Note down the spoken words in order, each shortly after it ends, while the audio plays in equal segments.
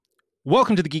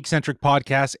Welcome to the Geekcentric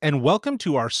Podcast, and welcome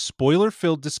to our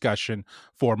spoiler-filled discussion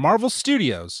for Marvel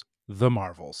Studios' The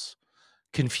Marvels.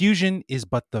 Confusion is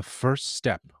but the first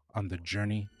step on the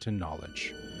journey to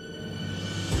knowledge.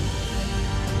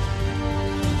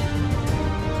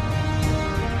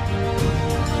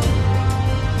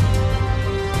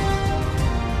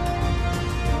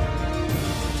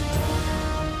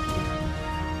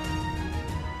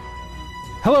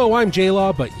 Hello, I'm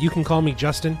J-Law, but you can call me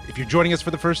Justin. If you're joining us for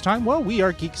the first time, well, we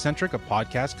are Geekcentric, a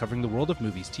podcast covering the world of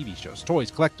movies, TV shows,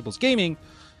 toys, collectibles, gaming,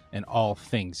 and all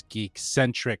things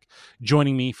geek-centric.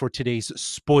 Joining me for today's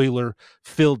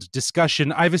spoiler-filled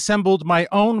discussion, I've assembled my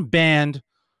own band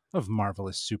of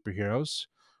marvelous superheroes.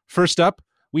 First up,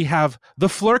 we have the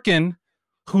Flurkin,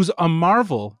 who's a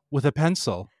marvel with a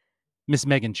pencil. Miss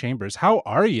Megan Chambers, how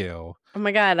are you? Oh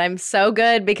my God, I'm so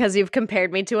good because you've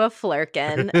compared me to a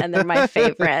Flurkin, and they're my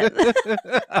favorite.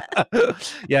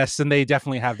 Yes, and they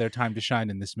definitely have their time to shine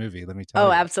in this movie, let me tell you.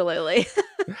 Oh, absolutely.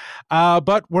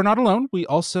 But we're not alone. We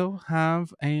also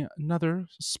have another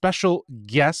special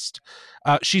guest.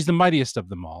 She's the mightiest of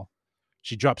them all.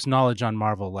 She drops knowledge on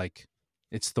Marvel like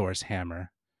it's Thor's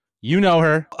hammer. You know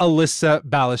her, Alyssa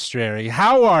Balistreri.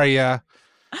 How are you?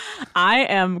 I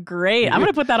am great. I'm going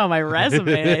to put that on my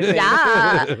resume.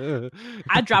 Yeah.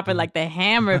 I drop it like the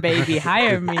hammer, baby.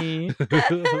 Hire me.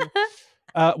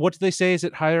 What do they say? Is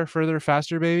it higher, further,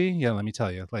 faster, baby? Yeah, let me tell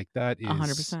you. Like that is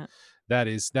 100%. That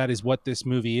is what this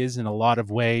movie is in a lot of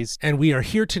ways. And we are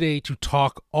here today to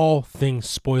talk all things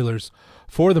spoilers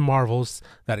for the Marvels.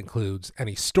 That includes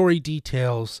any story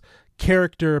details,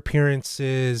 character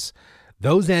appearances,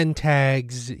 those end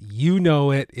tags, you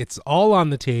know it. It's all on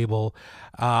the table.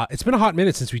 It's been a hot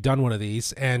minute since we've done one of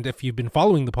these. And if you've been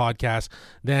following the podcast,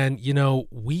 then, you know,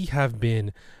 we have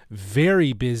been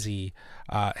very busy,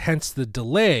 hence the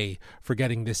delay for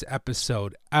getting this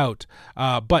episode out.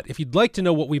 But if you'd like to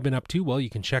know what we've been up to, well, you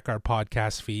can check our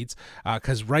podcast feeds,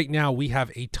 because right now we have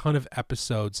a ton of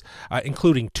episodes,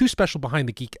 including 2 special Behind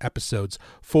the Geek episodes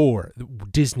for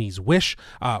Disney's Wish,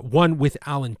 one with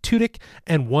Alan Tudyk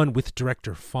and one with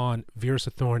director Fawn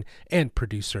Veerasathorn and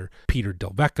producer Peter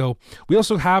Delvecchio. We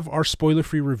also have our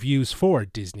spoiler-free reviews for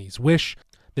Disney's Wish,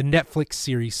 the Netflix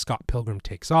series Scott Pilgrim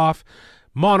Takes Off,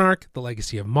 Monarch, The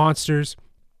Legacy of Monsters,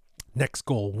 Next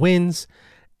Goal Wins,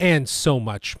 and so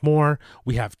much more.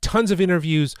 We have tons of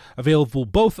interviews available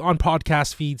both on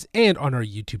podcast feeds and on our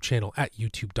YouTube channel at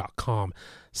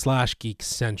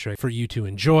youtube.com/geekcentric for you to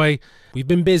enjoy. We've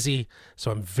been busy,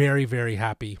 so I'm very, very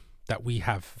happy that we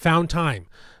have found time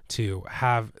to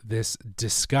have this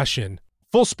discussion.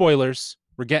 Full spoilers.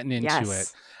 We're getting into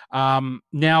it.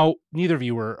 Now, neither of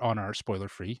you were on our spoiler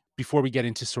free. Before we get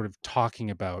into sort of talking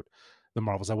about the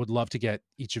Marvels, I would love to get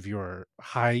each of your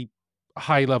high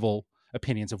level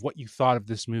opinions of what you thought of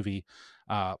this movie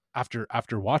after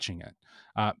watching it.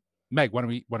 Meg, why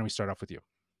don't we start off with you?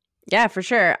 Yeah, for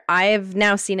sure. I've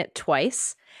now seen it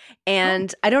twice.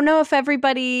 And I don't know if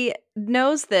everybody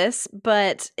knows this,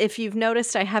 but if you've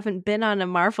noticed, I haven't been on a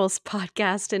Marvels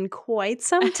podcast in quite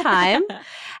some time.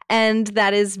 And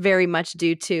that is very much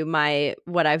due to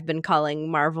what I've been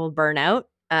calling Marvel burnout.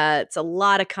 It's a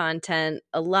lot of content,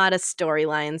 a lot of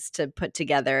storylines to put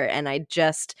together, and I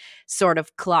just sort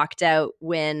of clocked out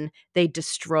when they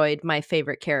destroyed my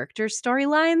favorite characters'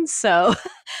 storylines. So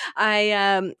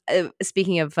I,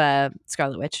 speaking of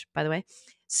Scarlet Witch, by the way,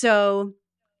 so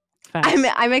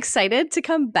I'm excited to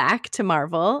come back to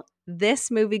Marvel. This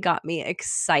movie got me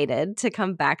excited to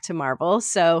come back to Marvel.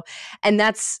 So, and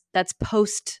that's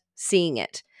post seeing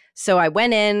it. So I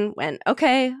went,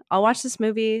 okay, I'll watch this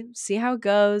movie, see how it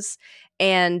goes,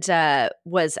 and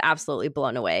was absolutely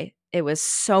blown away. It was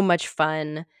so much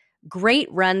fun. Great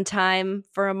runtime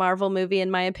for a Marvel movie,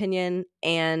 in my opinion.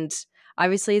 And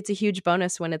obviously, it's a huge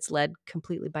bonus when it's led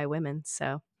completely by women.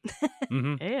 So,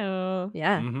 Ew.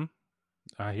 Yeah. Mm-hmm.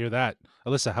 I hear that.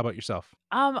 Alyssa, how about yourself?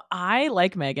 I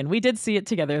like Megan. We did see it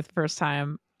together the first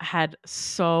time. Had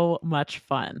so much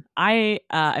fun. I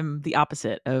am the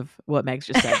opposite of what Meg's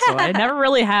just said. So I never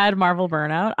really had Marvel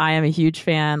burnout. I am a huge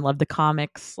fan. Love the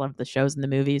comics. Love the shows and the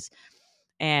movies.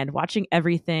 And watching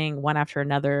everything one after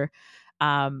another.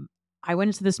 I went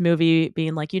into this movie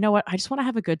being like, you know what? I just want to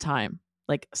have a good time.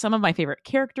 Like, some of my favorite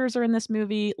characters are in this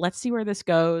movie. Let's see where this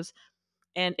goes.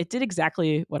 And it did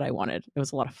exactly what I wanted. It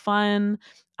was a lot of fun.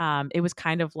 It was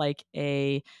kind of like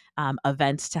a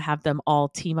event to have them all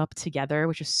team up together,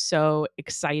 which is so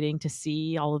exciting to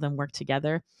see all of them work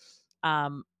together.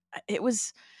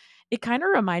 It kind of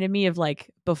reminded me of like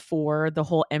before the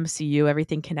whole MCU,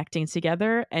 everything connecting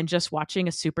together, and just watching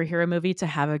a superhero movie to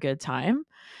have a good time.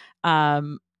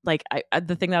 The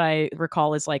thing that I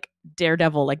recall is like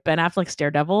Daredevil, like Ben Affleck's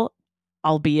Daredevil.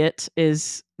 albeit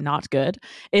is not good,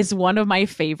 is one of my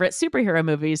favorite superhero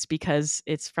movies because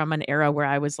it's from an era where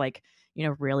I was like,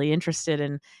 really interested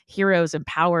in heroes and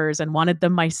powers and wanted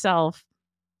them myself.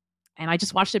 And I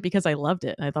just watched it because I loved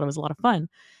it and I thought it was a lot of fun.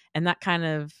 And that kind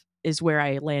of is where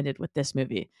I landed with this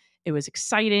movie. It was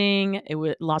exciting.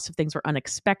 Lots of things were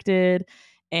unexpected,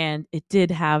 and it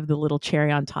did have the little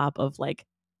cherry on top of like,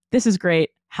 this is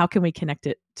great. How can we connect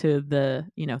it to the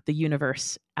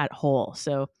universe at whole?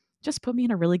 So just put me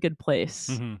in a really good place.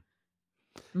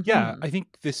 Yeah, I think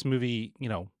this movie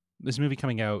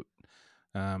coming out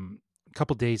a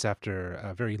couple days after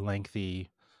a very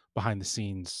lengthy behind the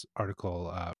scenes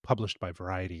article published by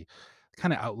Variety,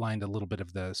 kind of outlined a little bit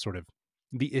of the sort of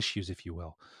the issues, if you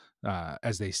will,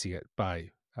 as they see it by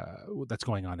that's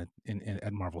going on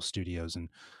at Marvel Studios, and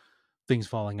things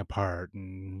falling apart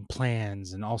and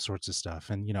plans and all sorts of stuff.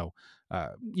 And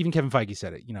even Kevin Feige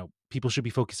said it. People should be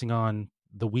focusing on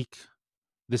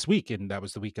this week, and that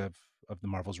was the week of the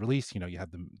Marvel's release. You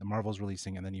had the Marvel's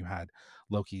releasing, and then you had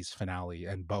Loki's finale,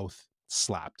 and both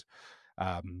slapped.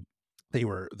 They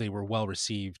were well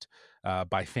received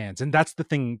by fans, and that's the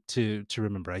thing to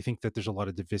remember. I think that there's a lot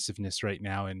of divisiveness right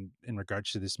now in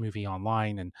regards to this movie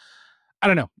online, and I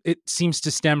don't know. It seems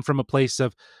to stem from a place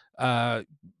of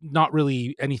not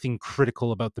really anything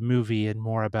critical about the movie, and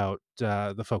more about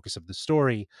the focus of the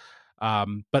story.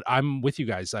 But I'm with you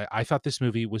guys. I thought this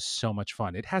movie was so much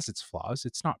fun. It has its flaws.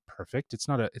 It's not perfect. It's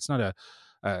not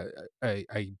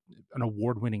an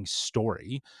award-winning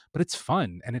story, but it's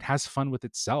fun, and it has fun with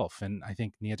itself. And I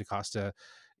think Nia DaCosta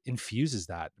infuses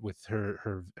that with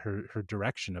her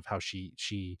direction of how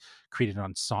she created an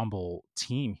ensemble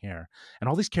team here, and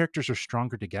all these characters are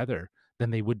stronger together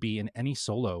than they would be in any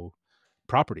solo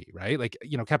property, right? Like,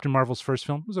 Captain Marvel's first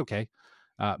film was okay.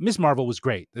 Miss Marvel was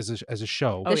great as a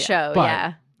show. The show, but,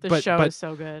 yeah. The show is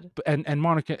so good. And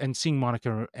Monica, and seeing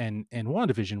Monica and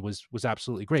WandaVision was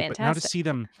absolutely great. Fantastic. But now to see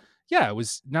them,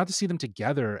 now to see them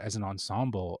together as an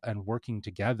ensemble and working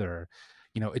together,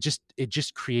 it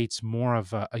just creates more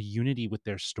of a unity with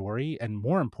their story and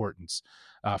more importance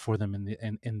for them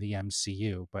in the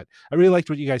MCU. But I really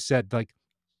liked what you guys said. Like,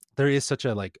 there is such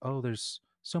a there's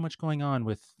so much going on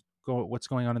with what's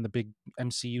going on in the big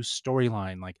MCU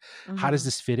storyline. Like, how does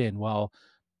this fit in? Well,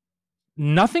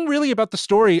 nothing really about the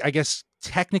story, I guess,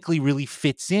 technically really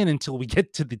fits in until we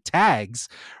get to the tags,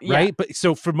 right? Yeah. But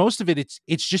so for most of it,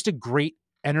 it's just a great,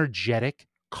 energetic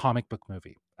comic book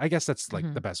movie. I guess that's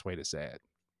like the best way to say it.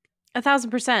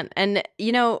 1,000%. And,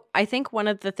 I think one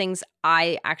of the things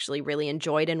I actually really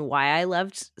enjoyed and why I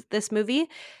loved this movie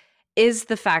is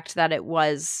the fact that it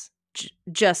was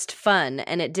just fun,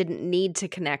 and it didn't need to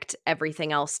connect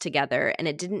everything else together, and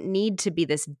it didn't need to be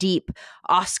this deep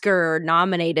Oscar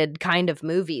nominated kind of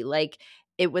movie. Like,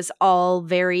 it was all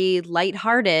very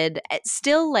lighthearted,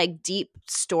 still like deep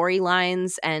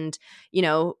storylines, and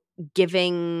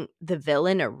giving the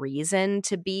villain a reason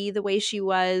to be the way she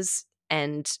was,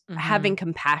 and having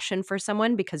compassion for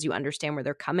someone because you understand where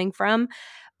they're coming from.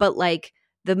 But like,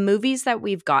 the movies that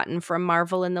we've gotten from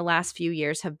Marvel in the last few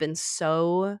years have been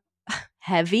so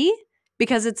heavy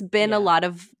because it's been a lot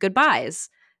of goodbyes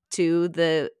to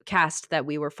the cast that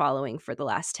we were following for the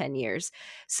last 10 years.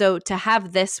 So to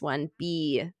have this one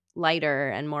be lighter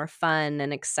and more fun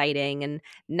and exciting and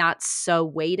not so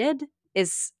weighted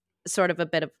is sort of a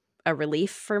bit of a relief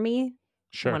for me.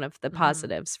 Sure. One of the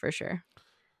positives for sure.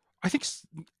 I think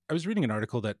I was reading an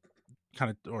article that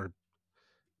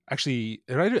actually,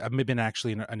 it might have been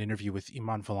actually an interview with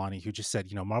Iman Vellani, who just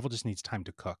said, Marvel just needs time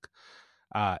to cook.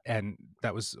 And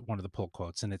that was one of the pull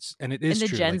quotes, and it is in the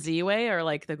true. Gen Z way, or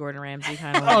like the Gordon Ramsay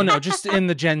kind of way? Oh no, just in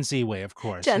the Gen Z way, of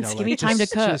course. Give me time to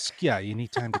cook. You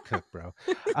need time to cook, bro.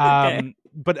 Okay.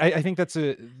 But I think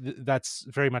that's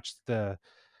very much the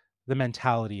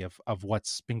mentality of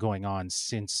what's been going on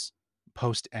since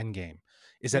post Endgame.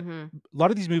 Is that a lot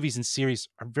of these movies and series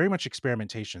are very much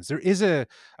experimentations. There is a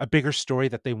bigger story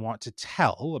that they want to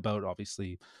tell about,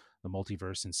 obviously, the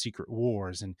multiverse and Secret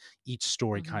Wars, and each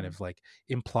story kind of like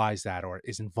implies that or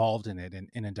is involved in it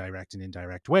in a direct and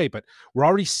indirect way. But we're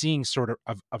already seeing sort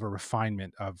of a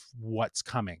refinement of what's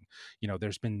coming.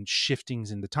 There's been shiftings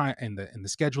in the time in the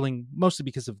scheduling, mostly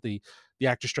because of the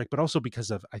actor strike, but also because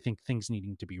of, I think, things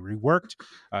needing to be reworked.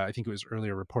 I think it was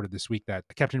earlier reported this week that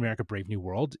Captain America: Brave New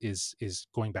World is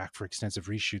going back for extensive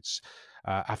reshoots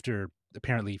after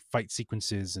apparently fight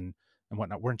sequences and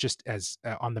whatnot weren't just as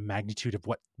on the magnitude of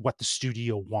what the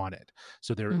studio wanted.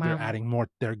 So they're adding more,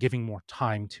 they're giving more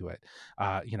time to it.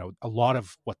 A lot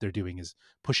of what they're doing is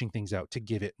pushing things out to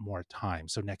give it more time.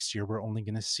 So next year we're only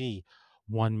going to see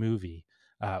one movie,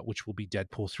 which will be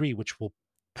Deadpool 3, which will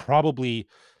probably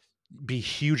be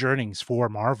huge earnings for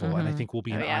Marvel, and I Mhm. think will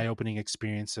be Oh, an yeah. eye-opening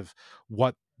experience of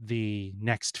what the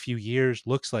next few years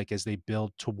looks like as they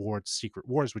build towards Secret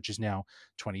Wars, which is now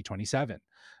 2027.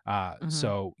 Mhm.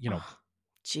 So, Oh,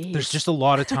 there's Jeez. just a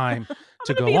lot of time I'm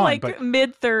to gonna go be on, but like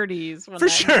mid-30s when for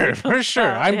that movie sure, for comes sure.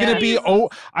 out. I'm gonna be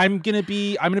Jesus. I'm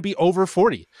gonna be over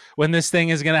 40 when this thing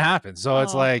is gonna happen. So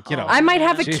it's Oh, like, oh I might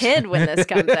have a man. Jeez. kid when this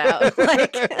comes out.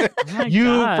 Like, Oh my You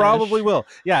probably gosh. will.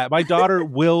 Yeah, my daughter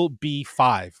will be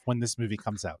 5 when this movie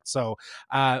comes out. So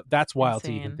that's wild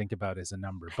to even Insane. think about as a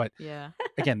number. But Yeah.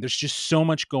 again, there's just so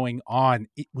much going on.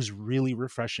 It was really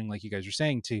refreshing, like you guys were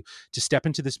saying, to step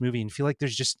into this movie and feel like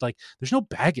there's just like there's no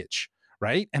baggage,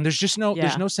 right? And there's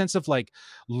Yeah. no sense of like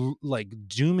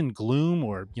doom and gloom,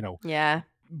 or yeah.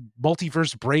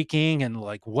 multiverse breaking and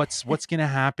like what's gonna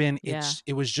happen. Yeah.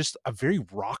 It was just a very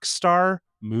rock star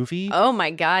movie, Oh my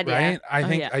God. Yeah. right?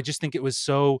 Oh yeah. I just think it was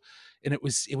so, and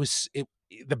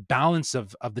the balance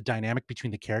of the dynamic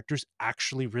between the characters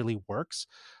actually really works.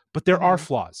 But there are Mhm.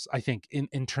 flaws, I think,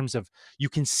 in terms of, you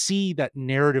can see that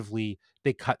narratively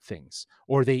they cut things,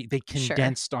 or they Sure.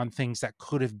 condensed on things that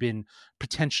could have been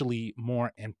potentially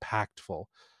more impactful.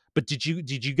 But did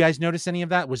you guys notice any of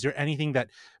that? Was there anything that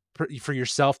for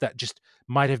yourself that just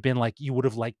might have been like you would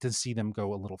have liked to see them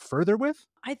go a little further with?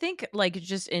 I think like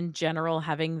just in general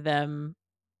having them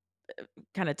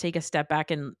kind of take a step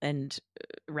back and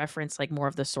reference like more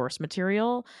of the source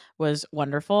material was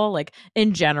wonderful. Like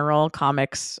in general,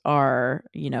 comics are,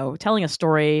 telling a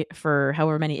story for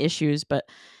however many issues, but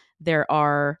there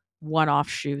are one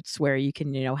offshoots where you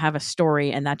can, have a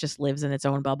story and that just lives in its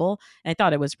own bubble. And I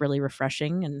thought it was really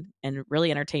refreshing and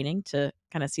really entertaining to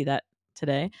kind of see that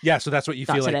today. Yeah, so that's what you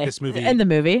Not feel like today. this movie. In the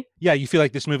movie. Yeah, you feel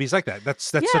like this movie's like that. That's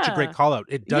such a great Yeah. call out.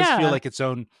 It does feel Yeah. like its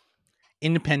own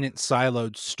independent,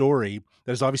 siloed story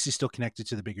that is obviously still connected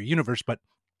to the bigger universe, but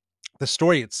the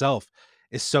story itself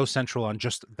is so central on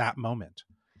just that moment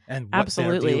and what they're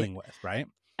Absolutely. dealing with, right?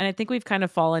 And I think we've kind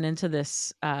of fallen into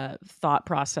this thought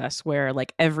process where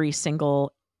like every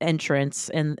single entry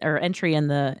in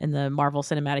the Marvel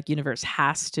Cinematic Universe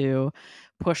has to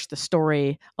push the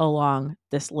story along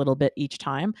this little bit each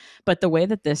time. But the way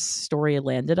that this story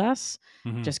landed us,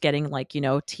 Mhm. just getting like,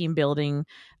 team building,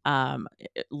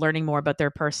 learning more about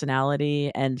their personality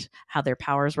and how their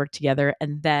powers work together,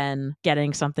 and then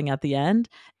getting something at the end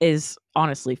is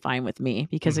honestly fine with me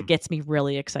because it Mhm. gets me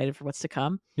really excited for what's to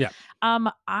come. Yeah.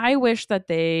 I wish that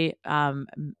they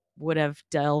would have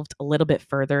delved a little bit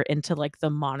further into like the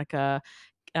Monica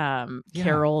Yeah.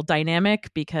 Carol dynamic,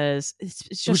 because it's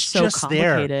It was just so just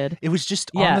there. complicated. It was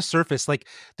just on Yeah. the surface. Like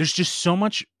there's just so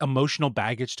much emotional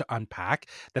baggage to unpack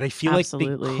that I feel like they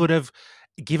Absolutely. could have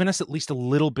given us at least a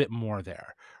little bit more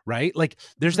there, right? Like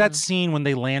there's that Mhm. scene when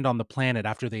they land on the planet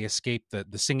after they escape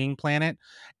the singing planet,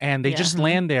 and they Yeah. just Mhm.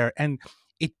 land there, and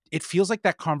it feels like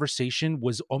that conversation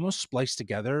was almost spliced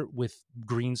together with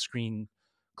green screen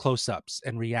close-ups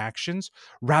and reactions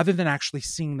rather than actually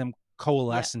seeing them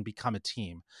coalesce and become a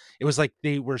team. It was like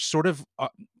they were sort of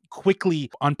quickly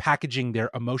unpackaging their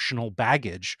emotional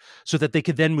baggage so that they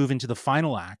could then move into the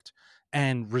final act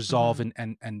and resolve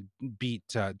Mhm. and beat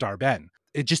Darben.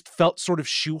 It just felt sort of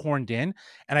shoehorned in,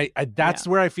 and I that's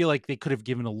Yeah. where I feel like they could have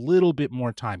given a little bit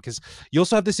more time, because you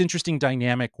also have this interesting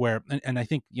dynamic where, and I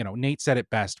think Nate said it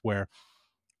best, where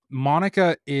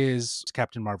Monica is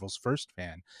Captain Marvel's first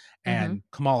fan, Mhm. and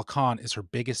Kamala Khan is her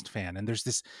biggest fan. And there's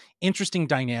this interesting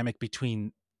dynamic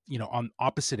between, on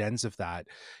opposite ends of that,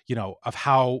 of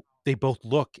how they both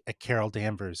look at Carol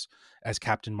Danvers as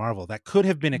Captain Marvel that could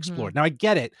have been explored. Mhm. Now, I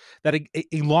get it that it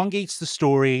elongates the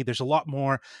story. There's a lot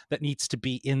more that needs to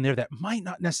be in there that might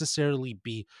not necessarily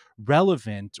be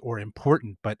relevant or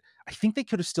important, but I think they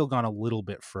could have still gone a little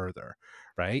bit further,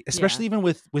 right? Especially even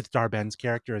with Darben's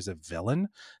character as a villain,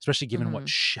 especially given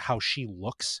Mhm. how she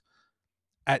looks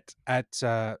at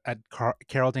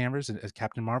Carol Danvers as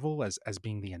Captain Marvel as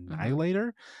being the Mhm.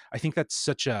 Annihilator. I think that's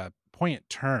such a poignant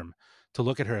term to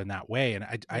look at her in that way. And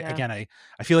Yeah.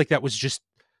 I feel like that was just,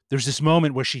 there's this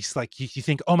moment where she's like, you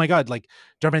think, oh my God, like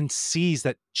Darben sees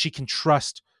that she can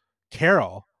trust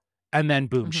Carol, and then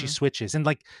boom, she Mhm. switches. And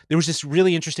like there was this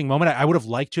really interesting moment. I would have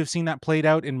liked to have seen that played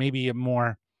out in maybe a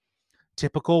more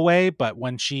typical way, but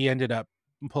when she ended up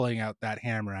pulling out that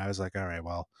hammer, I was like, all right,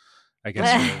 well, I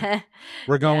guess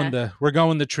we're going Yeah.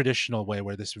 the traditional way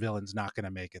where this villain's not going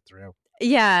to make it through.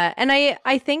 Yeah, and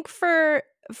I think for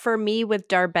me with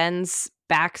Darben's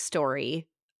backstory,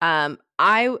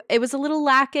 it was a little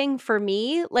lacking for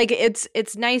me. Like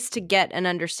it's nice to get an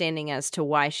understanding as to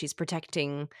why she's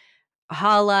protecting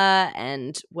Hala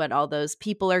and what all those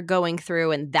people are going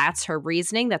through, and that's her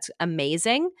reasoning. That's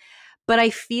amazing. But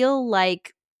I feel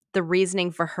like the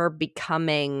reasoning for her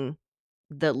becoming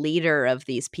the leader of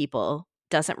these people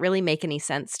doesn't really make any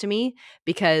sense to me,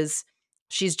 because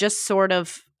she's just sort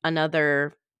of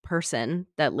another person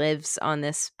that lives on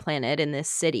this planet in this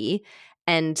city,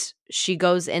 and she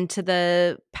goes into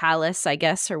the palace, I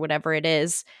guess, or whatever it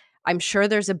is. I'm sure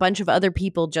there's a bunch of other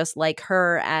people just like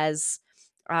her as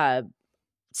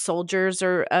soldiers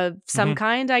or of some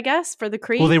kind, I guess, for the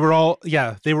Kree. Well, they were all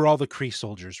the Kree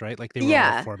soldiers, right? Like they were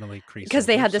all formerly Kree because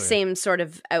they had the soldiers, same sort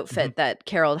of outfit that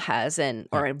Carol has,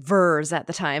 or Vers at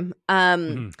the time.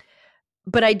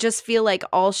 But I just feel like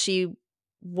all she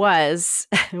was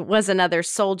another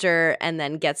soldier, and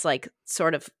then gets like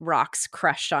sort of rocks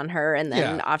crushed on her, and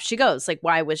then off she goes. Like,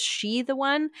 why was she the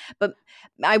one? But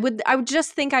I would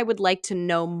just think I would like to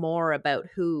know more about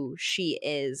who she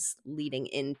is leading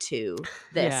into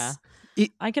this. Yeah.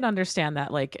 I can understand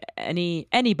that. Like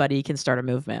anybody can start a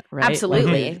movement, right?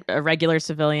 Absolutely. Like a regular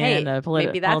civilian, a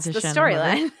maybe that's the politician,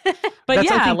 storyline. But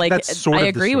I I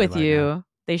agree with you.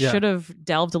 They should have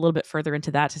delved a little bit further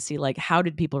into that to see like how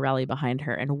did people rally behind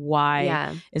her and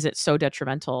why is it so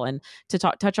detrimental, and to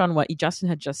touch on what Justin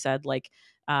had just said, like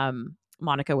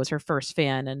Monica was her first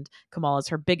fan and Kamala is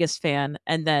her biggest fan,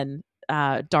 and then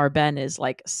Dar-Benn is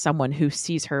like someone who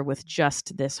sees her with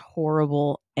just this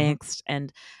horrible angst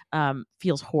and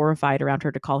feels horrified around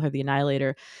her to call her the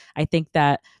Annihilator. I think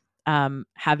that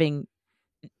having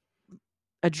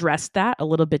addressed that a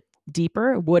little bit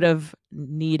deeper would have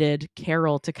needed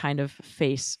Carol to kind of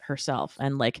face herself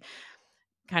and like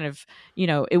kind of,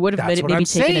 it would have maybe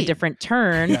taken a different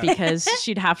turn because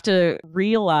she'd have to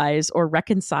realize or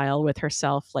reconcile with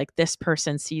herself, like, this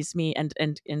person sees me and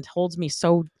holds me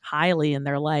so highly in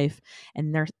their life,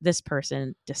 and this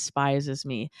person despises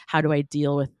me. How do I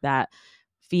deal with that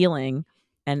feeling?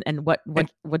 And what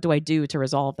do I do to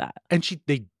resolve that? And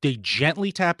they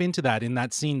gently tap into that in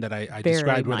that scene that I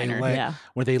described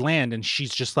where they land, and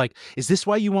she's just like, "Is this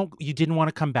why you didn't want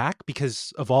to come back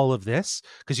because of all of this?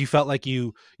 Because you felt like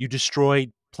you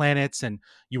destroyed planets and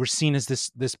you were seen as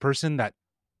this person that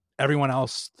everyone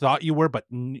else thought you were, but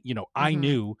I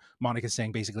knew." Monica's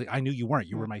saying basically, "I knew you weren't.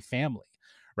 You were my family."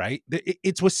 Right?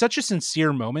 It was such a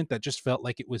sincere moment that just felt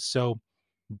like it was so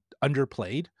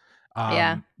underplayed.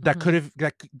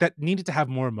 That needed to have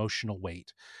more emotional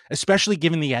weight, especially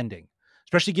given the ending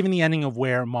of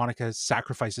where Monica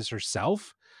sacrifices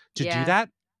herself to do that.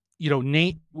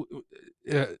 Nate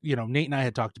and I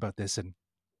had talked about this and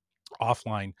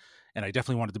offline, and I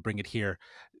definitely wanted to bring it here,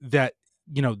 that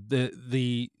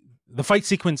the fight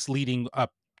sequence leading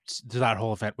up to that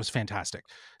whole event was fantastic.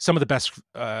 Some of the best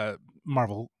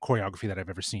Marvel choreography that I've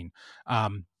ever seen.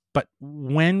 But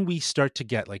when we start to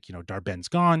get Dar-Benn's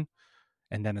gone,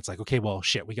 and then it's like, okay, well,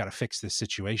 shit, we got to fix this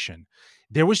situation.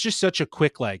 There was just such a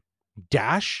quick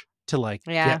dash to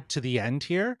get to the end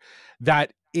here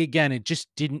that, again, it just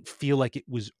didn't feel like it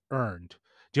was earned.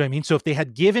 Do you know what I mean? So if they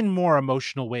had given more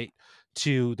emotional weight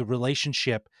to the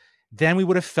relationship, then we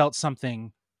would have felt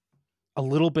something a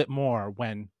little bit more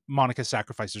when Monica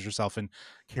sacrifices herself and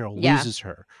Carol loses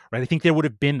her, right? I think there would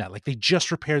have been that. Like, they just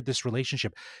repaired this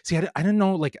relationship. See, I don't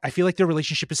know. Like, I feel like their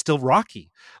relationship is still rocky.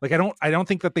 Like, I don't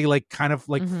think that they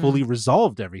fully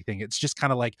resolved everything. It's just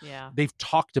kind of they've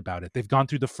talked about it. They've gone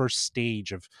through the first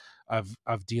stage of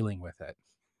dealing with it.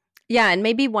 Yeah, and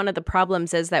maybe one of the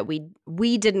problems is that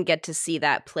we didn't get to see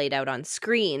that played out on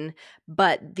screen,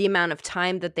 but the amount of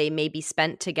time that they maybe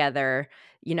spent together,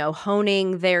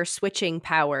 honing their switching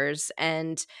powers,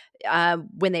 and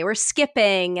when they were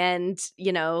skipping and,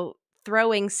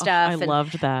 throwing stuff. I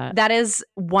loved that. That is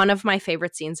one of my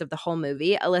favorite scenes of the whole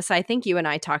movie. Alyssa, I think you and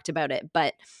I talked about it,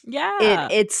 but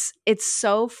it's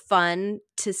so fun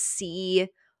to see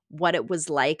what it was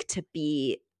like to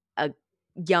be a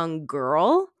young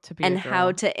girl and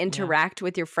how to interact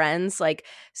with your friends. Like,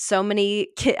 so many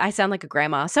kids, I sound like a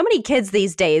grandma, so many kids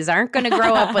these days aren't going to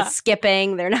grow up with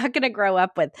skipping. They're not going to grow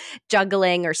up with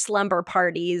juggling or slumber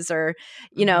parties, or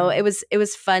it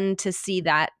was fun to see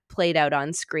that played out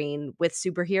on screen with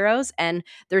superheroes. And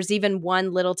there's even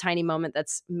one little tiny moment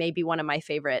that's maybe one of my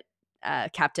favorite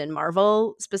Captain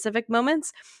Marvel specific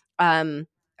moments.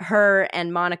 Her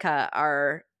and Monica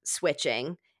are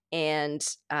switching, and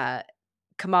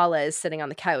Kamala is sitting on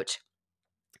the couch,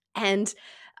 and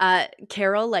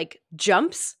Carol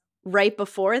jumps right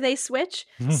before they switch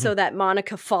so that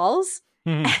Monica falls.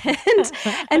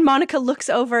 And Monica looks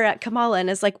over at Kamala and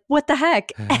is like, "What the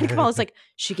heck?" And Kamala's like,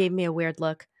 "She gave me a weird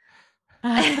look."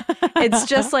 It's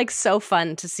just so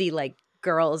fun to see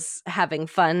girls having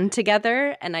fun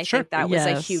together, and I think that was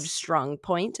a huge strong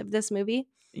point of this movie.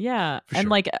 Yeah. For And sure.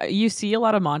 like you see a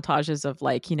lot of montages of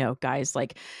like, guys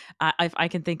like I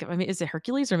can think of, I mean, is it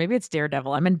Hercules or maybe it's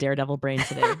Daredevil? I'm in Daredevil brain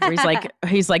today. Where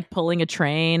he's like pulling a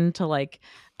train to like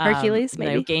Hercules,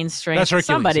 maybe? gain strength. That's Hercules.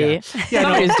 Somebody. Yeah,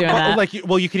 Somebody's doing that. Like,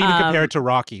 well, you can even compare Um, it to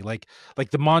Rocky, like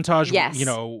the montage, Yes.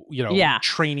 Yeah.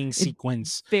 training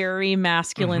sequence. Very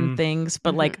masculine Mhm. things,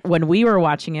 but like when we were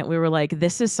watching it, we were like,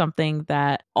 this is something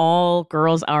that all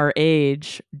girls our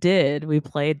age did. We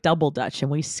played double dutch and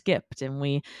we skipped and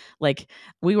we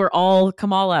were all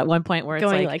Kamala at one point where it's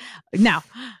Going like now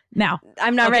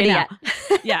I'm not Okay, ready now.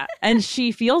 yet. yeah, and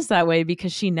she feels that way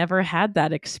because she never had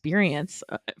that experience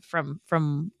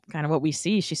from kind of what we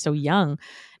see. She's so young,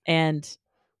 and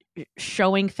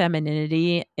showing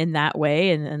femininity in that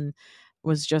way and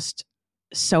was just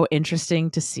so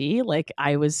interesting to see. Like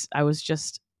I was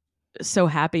just so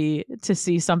happy to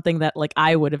see something that like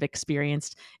I would have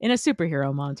experienced in a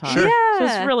superhero montage. Sure. So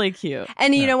it's really cute.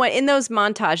 And you Yeah. know what? In those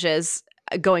montages,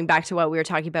 going back to what we were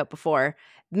talking about before,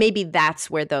 maybe that's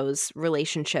where those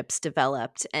relationships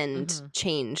developed and Mhm.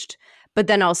 changed. But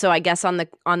then also, I guess on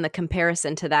the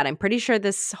comparison to that, I'm pretty sure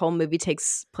this whole movie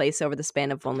takes place over the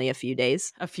span of only a few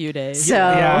days. A few days. So-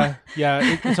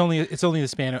 Yeah. It's only the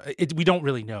span of it. We don't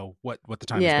really know what the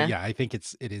time is, Yeah. but yeah, I think it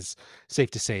is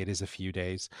safe to say it is a few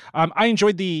days. I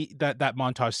enjoyed that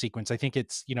montage sequence. I think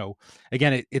it's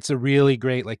again it's a really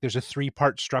great, like, there's a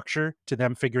 3-part structure to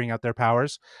them figuring out their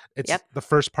powers. It's Yep. the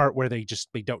first part where they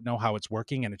don't know how it's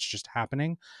working and it's just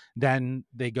happening. Then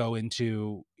they go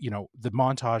into the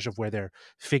montage of where they're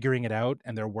figuring it out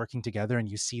and they're working together, and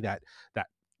you see that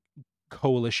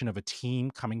coalition of a team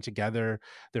coming together.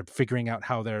 They're figuring out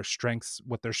what their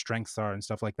strengths are and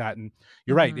stuff like that. And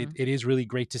you're right, Mhm. it is really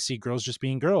great to see girls just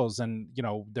being girls, and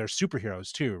they're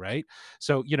superheroes too, right?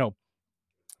 So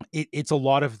it's a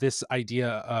lot of this idea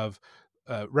of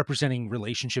representing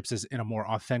relationships as in a more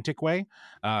authentic way.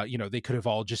 They could have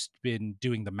all just been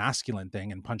doing the masculine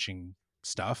thing and punching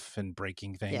stuff and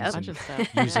breaking things Yep. Bunch and of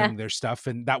stuff. using their stuff,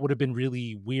 and that would have been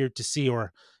really weird to see,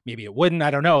 or maybe it wouldn't. I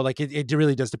don't know. Like it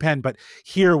really does depend. But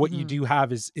here, what you Mhm. do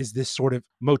have is this sort of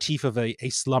motif of a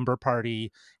slumber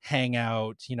party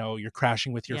hangout. You're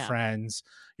crashing with your Yeah. friends,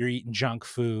 you're eating junk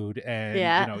food, and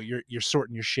Yeah. you're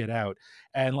sorting your shit out,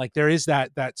 and like there is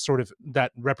that sort of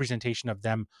that representation of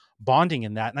them bonding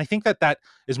in that, and I think that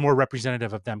is more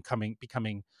representative of them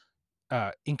becoming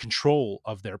in control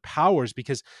of their powers,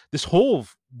 because this whole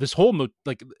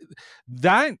like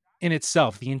that in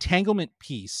itself, the entanglement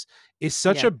piece is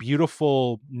such Yeah. a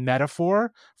beautiful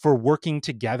metaphor for working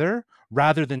together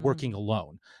rather than working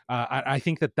alone. I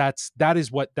think that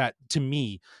is what that, to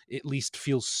me at least,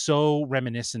 feels so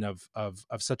reminiscent of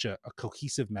such a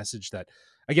cohesive message that,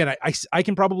 again, I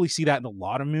can probably see that in a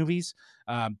lot of movies,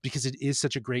 because it is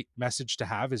such a great message to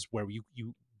have, is where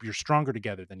you're stronger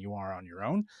together than you are on your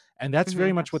own. And that's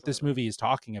very much what this Absolutely. movie is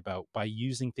talking about, by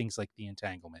using things like the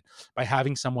entanglement, by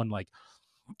having someone like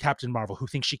Captain Marvel who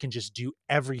thinks she can just do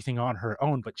everything on her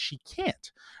own, but she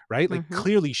can't, right? Like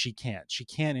clearly she can't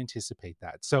anticipate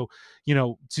that. So,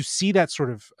 to see that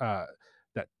sort of,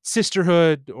 that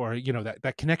sisterhood, or,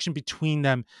 that connection between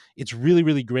them, it's really,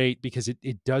 really great, because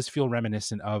it does feel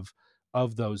reminiscent of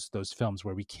those films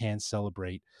where we can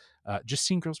celebrate just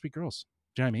seeing girls be girls.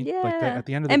 Do you know what I mean? Yeah. Like at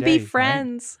the end of the And day, be right?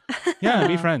 friends. Yeah, and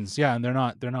be Yeah. friends. Yeah, and they're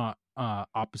not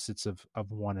opposites of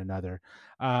one another.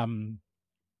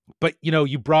 But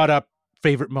you brought up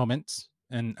favorite moments,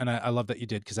 and I love that you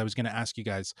did, because I was going to ask you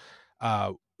guys,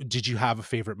 did you have a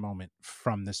favorite moment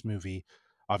from this movie?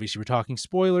 Obviously, we're talking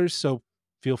spoilers, so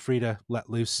feel free to let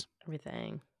loose.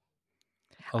 Everything.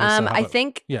 Alyssa, how I about-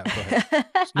 think yeah, go ahead.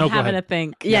 I'm No, go having ahead. to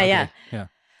think. Yeah, yeah. okay. Yeah.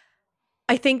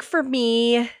 I think for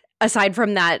me, aside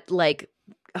from that, like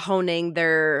honing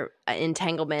their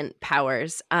entanglement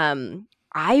powers,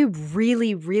 I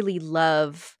really, really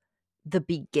love the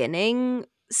beginning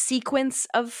sequence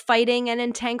of fighting and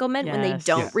entanglement when they Yes.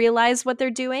 don't Yes. realize what they're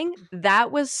doing.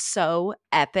 That was so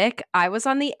epic. I was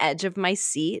on the edge of my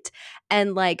seat,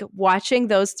 and like watching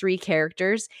those 3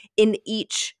 characters in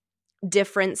each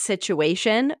different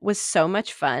situation was so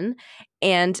much fun.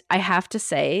 And I have to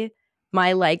say,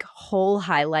 my like whole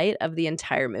highlight of the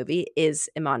entire movie is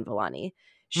Iman Vellani.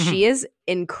 She is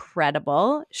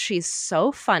incredible. She's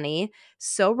so funny,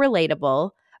 so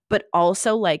relatable, but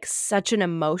also like such an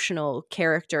emotional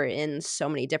character in so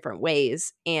many different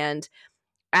ways. And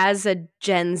as a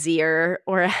Gen Zer,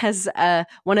 or as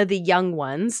one of the young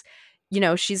ones,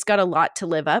 she's got a lot to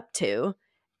live up to.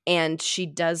 And she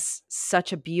does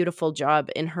such a beautiful job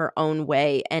in her own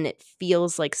way. And it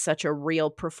feels like such a real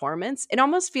performance. It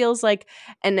almost feels like,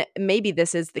 and maybe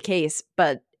this is the case,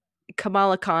 but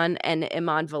Kamala Khan and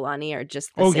Iman Vellani are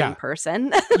just the same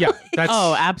person. Yeah, that's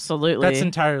absolutely. That's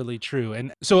entirely true.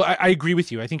 And so I agree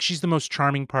with you. I think she's the most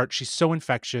charming part. She's so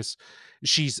infectious.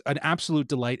 She's an absolute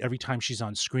delight every time she's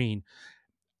on screen.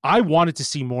 I wanted to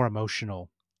see more emotional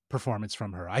performance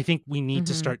from her. I think we need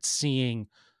to start seeing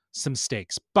some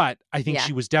stakes, but I think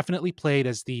she was definitely played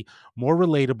as the more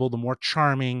relatable, the more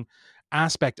charming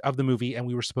aspect of the movie, and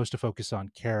we were supposed to focus on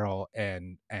Carol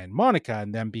and Monica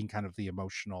and them being kind of the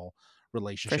emotional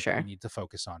relationship that we need to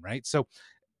focus on, right? So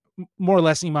more or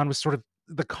less, Iman was sort of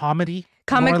the comic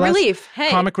relief. Hey,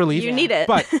 comic relief. You need it.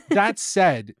 But that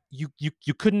said, you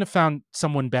couldn't have found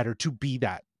someone better to be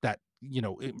that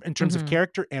in terms of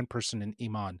character and person in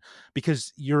Iman,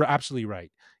 because you're absolutely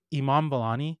right. Iman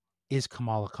Vellani is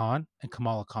Kamala Khan, and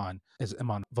Kamala Khan is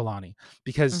Iman Vellani,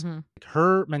 because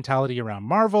her mentality around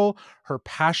Marvel, her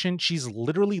passion, she's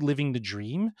literally living the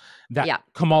dream that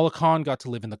Kamala Khan got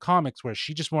to live in the comics, where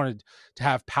she just wanted to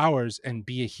have powers and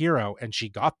be a hero, and she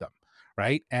got them,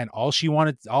 right? And all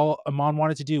Iman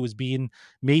wanted to do was be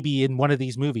maybe in one of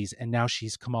these movies, and now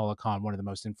she's Kamala Khan, one of the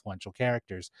most influential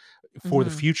characters for the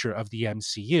future of the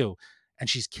MCU, and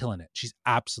she's killing it. She's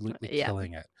absolutely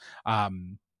killing it.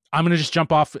 I'm going to just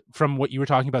jump off from what you were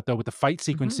talking about, though, with the fight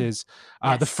sequences.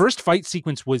 The first fight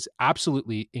sequence was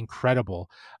absolutely incredible.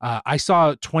 I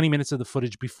saw 20 minutes of the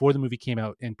footage before the movie came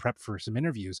out in prep for some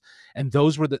interviews, and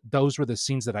those were the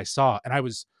scenes that I saw, and I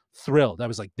was thrilled. I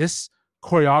was like, this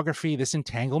choreography, this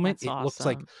entanglement, That's it looks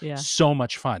like awesome. so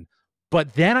much fun.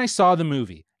 But then I saw the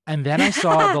movie, and then I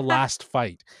saw the last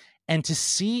fight, and to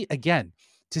see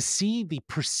the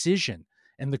precision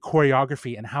and the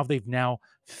choreography and how they've now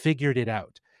figured it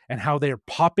out, and how they're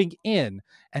popping in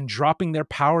and dropping their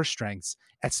power strengths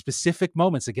at specific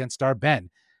moments against our Ben.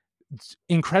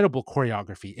 Incredible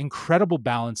choreography, incredible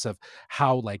balance of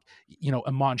how,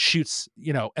 Iman shoots,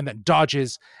 and then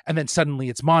dodges, and then suddenly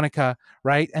it's Monica,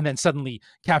 right? And then suddenly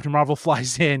Captain Marvel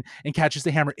flies in and catches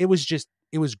the hammer. It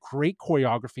was great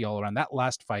choreography all around. That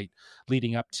last fight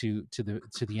leading up to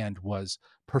the end was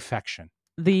perfection.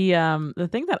 The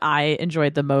thing that I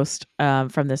enjoyed the most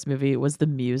from this movie was the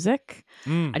music.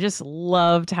 I just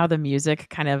loved how the music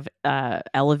kind of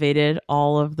elevated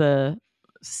all of the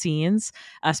scenes,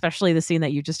 especially the scene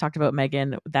that you just talked about,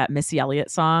 Megan, that Missy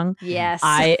Elliott song. Yes.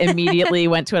 I immediately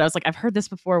went to it. I was like, I've heard this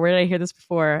before. Where did I hear this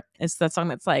before? It's that song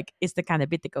that's like, it's the kind of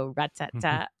bit that go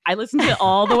rat-tat-tat. I listened to it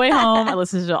all the way home. I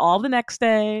listened to it all the next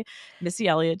day. Missy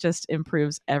Elliott just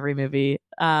improves every movie.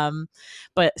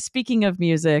 But speaking of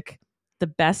music, the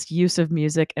best use of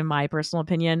music, in my personal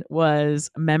opinion,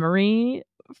 was Memory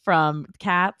from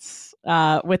Cats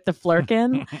with the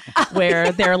Flurkin,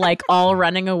 where they're like all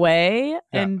running away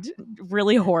and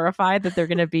really horrified that they're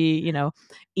going to be,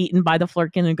 eaten by the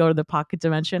Flurkin and go to the pocket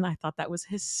dimension. I thought that was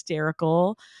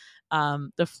hysterical.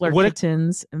 The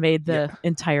Flurkitons made the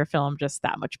entire film just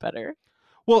that much better.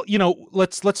 Well,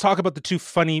 let's talk about the two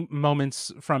funny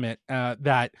moments from it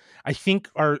that I think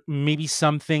are maybe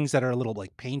some things that are a little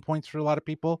like pain points for a lot of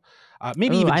people.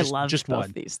 Maybe even just both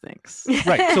one. These things.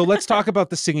 Right. So let's talk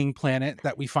about the singing planet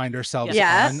that we find ourselves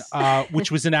on,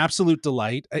 which was an absolute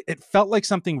delight. It felt like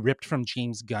something ripped from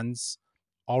James Gunn's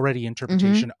already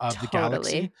interpretation of the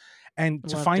galaxy. And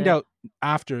to find out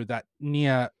after that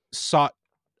Nia sought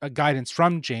a guidance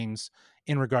from James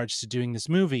in regards to doing this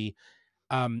movie,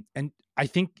 and I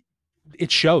think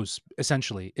it shows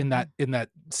essentially in that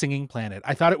singing planet.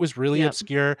 I thought it was really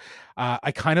obscure.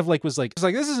 I kind of was like,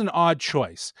 this is an odd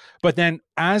choice. But then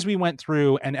as we went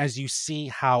through and as you see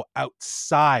how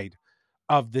outside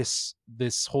of this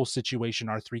whole situation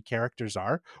our three characters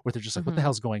are, where they're just like, what the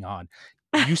hell's going on?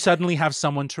 You suddenly have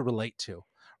someone to relate to,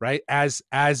 right? As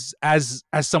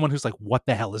someone who's like, what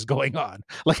the hell is going on?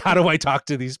 Like, how do I talk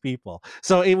to these people?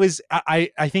 So it was, I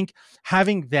think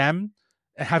having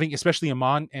especially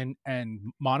Iman and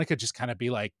Monica just kind of be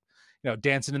like,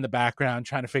 dancing in the background,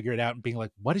 trying to figure it out and being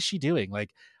like, what is she doing?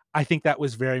 Like, I think that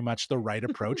was very much the right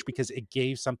approach because it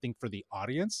gave something for the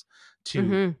audience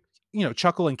to,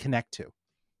 chuckle and connect to.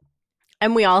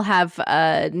 And we all have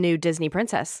a new Disney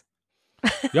princess.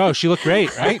 Yo, she looked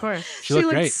great, right? Of course. She looked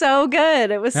great. So good.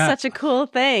 It was such a cool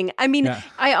thing. I mean,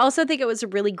 I also think it was a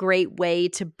really great way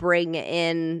to bring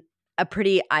in a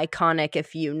pretty iconic,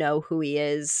 if you know who he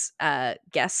is,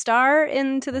 guest star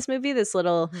into this movie. This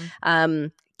little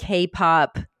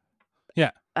K-pop.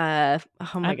 Yeah.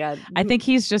 Oh my God. I think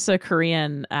he's just a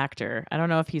Korean actor. I don't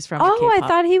know if he's from. Oh, I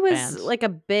thought he was band. like a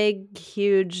big,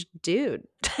 huge dude.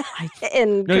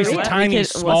 No, he's a tiny,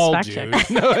 small dude.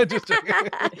 No,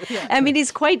 I mean,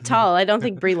 he's quite tall. I don't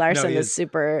think Brie Larson is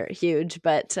super huge,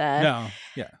 but no,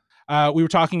 yeah. We were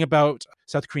talking about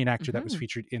South Korean actor that was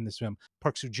featured in this film,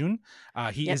 Park Soo-joon.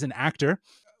 He is an actor.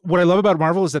 What I love about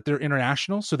Marvel is that they're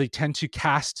international, so they tend to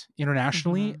cast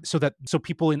internationally so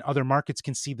people in other markets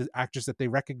can see the actors that they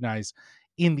recognize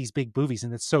in these big movies,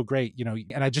 and it's so great,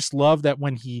 and I just love that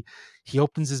when he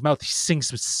opens his mouth, he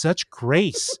sings with such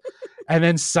grace. And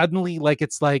then suddenly, like,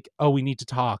 it's like, oh, we need to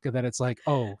talk. And then it's like,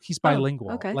 oh, he's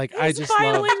bilingual. Okay. Like, I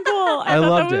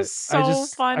loved it. So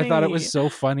funny. I thought it was so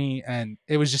funny. And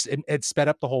it was just, it sped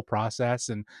up the whole process.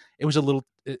 And it was a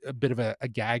bit of a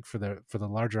gag for the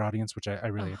larger audience, which I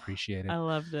really appreciated. I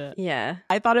loved it. Yeah.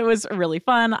 I thought it was really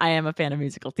fun. I am a fan of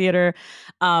musical theater.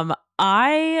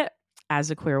 I,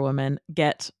 as a queer woman,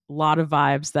 get a lot of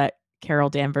vibes that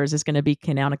Carol Danvers is going to be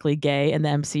canonically gay in the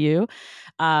MCU.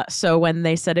 So when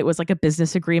they said it was like a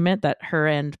business agreement that her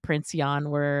and Prince Yan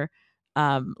were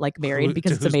like married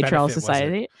because it's a matriarchal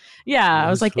society. Yeah, I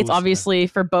was like, it's obviously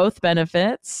for both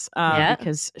benefits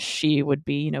because she would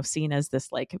be, seen as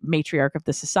this like matriarch of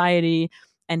the society,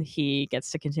 and he gets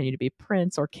to continue to be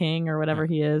prince or king or whatever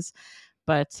he is.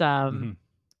 But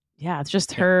it's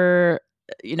just her,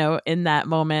 in that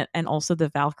moment, and also the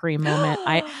Valkyrie moment.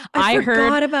 I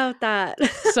forgot about that.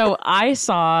 So I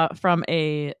saw from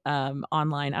a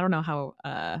online, I don't know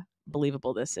how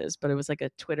believable this is, but it was like a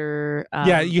Twitter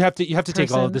you have to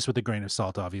take all of this with a grain of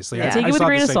salt, obviously. Take it with a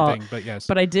grain of salt. Thing, but yes,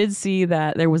 but I did see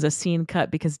that there was a scene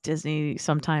cut because Disney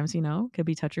sometimes could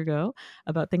be touch or go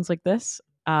about things like this.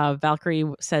 Valkyrie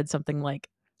said something like,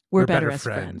 we're better as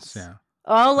friends. Yeah.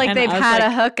 Oh, like they've had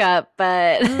a hookup,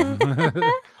 but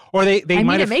or they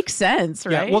might have, it makes sense,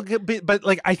 right? Yeah, well, but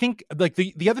like, I think like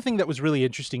the other thing that was really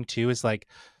interesting too is like,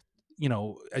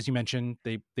 as you mentioned,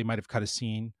 they might have cut a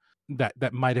scene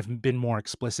that might have been more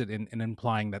explicit in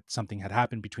implying that something had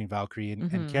happened between Valkyrie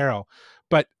and Carol.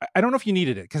 But I don't know if you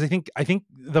needed it, because I think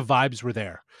the vibes were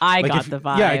there. I got the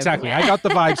vibe. Yeah, exactly. I got the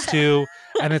vibes too.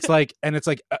 And it's like,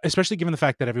 especially given the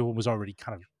fact that everyone was already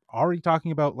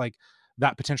talking about like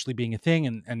that potentially being a thing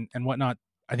and whatnot.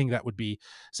 I think that would be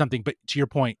something. But to your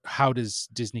point, how does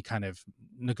Disney kind of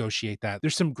negotiate that?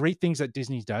 There's some great things that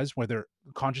Disney does where they're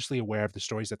consciously aware of the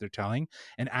stories that they're telling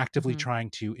and actively trying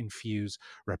to infuse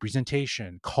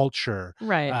representation, culture,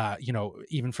 right?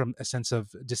 Even from a sense of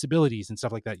disabilities and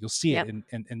stuff like that. You'll see it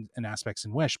in aspects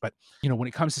in Wish. But, when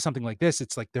it comes to something like this,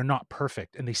 it's like they're not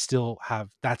perfect, and they still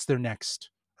that's their next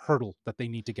hurdle that they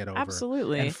need to get over.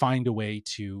 Absolutely. And find a way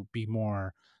to be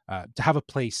more, to have a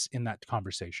place in that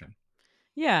conversation.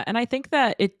 Yeah, and I think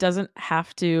that it doesn't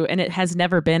have to, and it has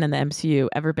never been in the MCU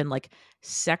ever been like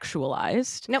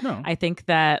sexualized. Nope. No. I think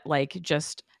that like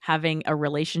just having a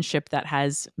relationship that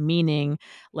has meaning,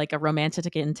 like a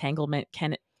romantic entanglement,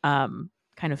 can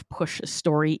kind of push a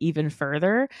story even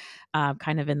further,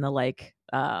 kind of in the like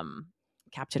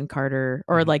Captain Carter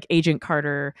or like Agent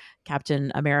Carter,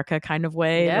 Captain America kind of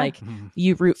way. Yeah. Like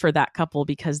you root for that couple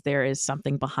because there is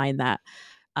something behind that.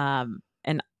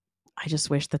 And I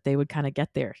just wish that they would kind of get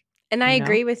there. And I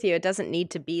agree with you. It doesn't need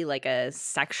to be like a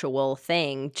sexual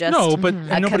thing, just but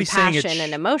a compassion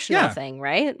and emotional thing,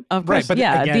 right? Of course, but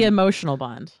again, the emotional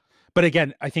bond. But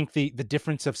again, I think the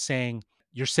difference of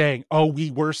you're saying, oh,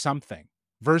 we were something,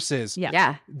 versus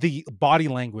the body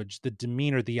language, the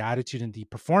demeanor, the attitude, and the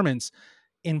performance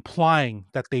implying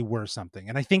that they were something.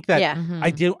 And I think that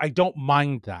I don't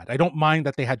mind that. I don't mind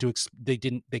that they had to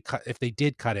if they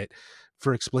did cut it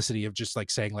for explicitity of just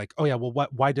like saying like, oh yeah, well,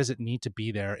 why does it need to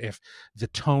be there if the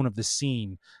tone of the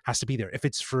scene has to be there? If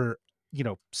it's for,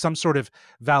 some sort of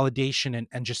validation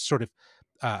and just sort of,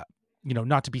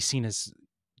 not to be seen as,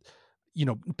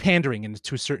 pandering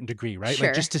to a certain degree, right? Sure.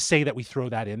 Like just to say that we throw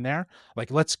that in there,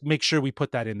 like, let's make sure we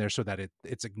put that in there so that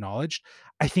it's acknowledged.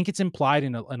 I think it's implied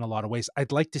in a lot of ways.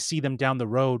 I'd like to see them down the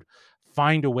road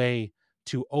find a way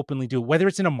to openly do, whether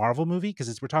it's in a Marvel movie,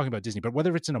 because we're talking about Disney, but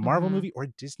whether it's in a Marvel movie or a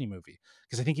Disney movie,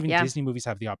 because I think even Disney movies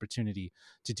have the opportunity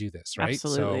to do this, right?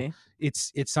 Absolutely. So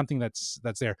it's something that's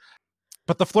there.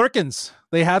 But the Flurkins,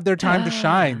 they had their time to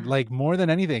shine, like more than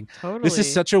anything. Totally. This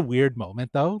is such a weird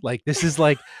moment, though. Like this is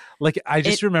like I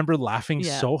just remember laughing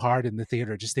so hard in the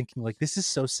theater, just thinking like, this is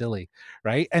so silly,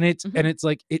 right? And it's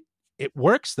like it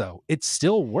works though. It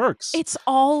still works. It's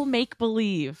all make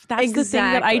believe. That's the thing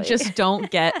that I just don't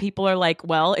get. People are like,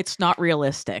 well, it's not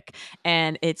realistic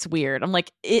and it's weird. I'm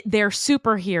like, they're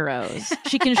superheroes.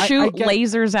 She can shoot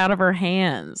lasers out of her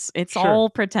hands. It's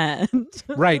all pretend.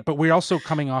 Right. But we're also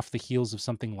coming off the heels of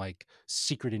something like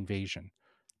Secret Invasion,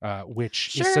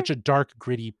 which is such a dark,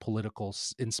 gritty, political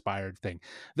inspired thing.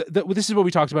 This is what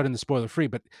we talked about in the spoiler free,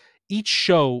 but each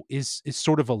show is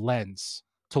sort of a lens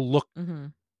to look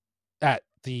at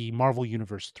the Marvel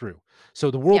universe through.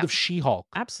 So the world of She-Hulk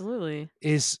absolutely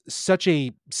is such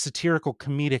a satirical,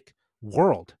 comedic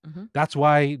world. That's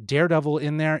why Daredevil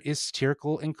in there is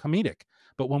satirical and comedic.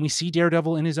 But when we see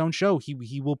Daredevil in his own show,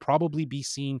 he will probably be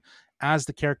seen as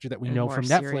the character that we And know more from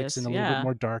serious, Netflix and a little bit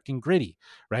more dark and gritty,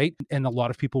 right? And a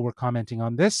lot of people were commenting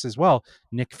on this as well.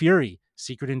 Nick Fury,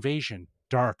 Secret Invasion,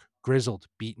 dark, grizzled,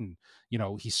 beaten. You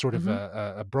know, he's sort of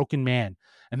a broken man.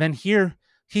 And then here,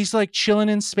 he's like chilling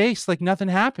in space, like nothing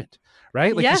happened,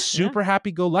 right? Like he's super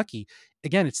happy-go-lucky.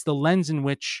 Again, it's the lens in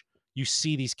which you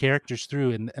see these characters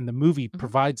through, and the movie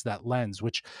provides that lens,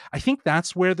 which I think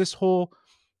that's where this whole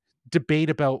debate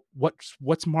about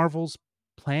what's Marvel's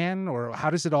plan or how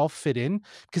does it all fit in,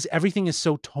 because everything is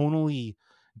so tonally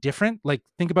different. Like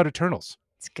think about Eternals.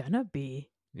 It's gonna be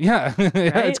right?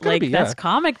 It's gonna be that's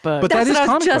comic book, but that's that is what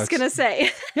I was just books. gonna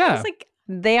say. Yeah, it's like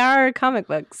they are comic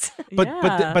books.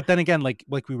 But then again, like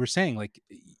we were saying, like,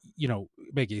 you know,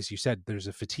 Maggie, as you said, there's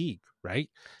a fatigue, right?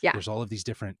 Yeah. There's all these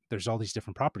different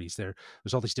properties.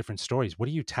 There's all these different stories. What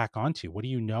do you tack onto? What do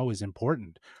you know is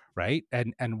important, right?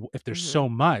 And if there's so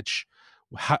much,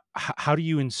 how do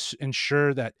you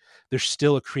ensure that there's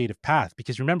still a creative path?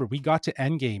 Because remember, we got to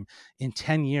Endgame in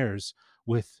 10 years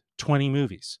with 20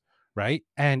 movies, right?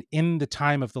 And in the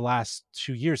time of the last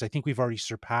 2 years, I think we've already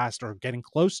surpassed or getting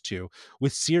close to,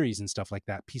 with series and stuff like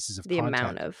that, pieces of the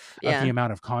content, the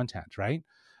amount of content, right?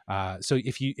 So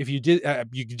if you did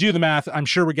you could do the math, I'm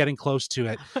sure we're getting close to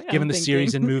it, given the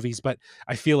series and movies. But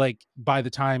I feel like by the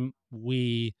time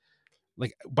we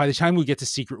get to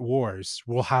Secret Wars,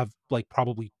 we'll have like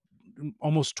probably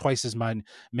almost twice as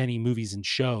many movies and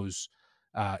shows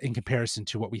in comparison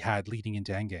to what we had leading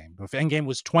into Endgame. If Endgame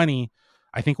was 20,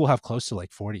 I think we'll have close to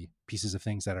like 40 pieces of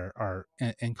things that are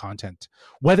in content,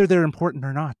 whether they're important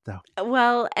or not, though.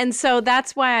 Well, and so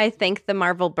that's why I think the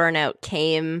Marvel burnout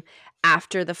came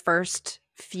after the first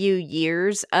few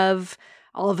years of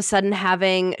all of a sudden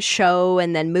having show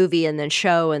and then movie and then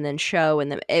show and then show.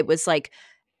 And then it was like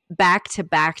back to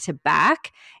back to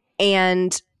back.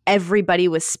 And everybody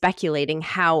was speculating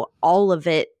how all of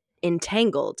it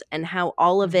entangled and how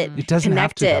all of it doesn't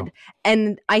connected. have to,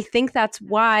 and I think that's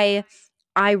why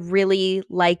I really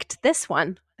liked this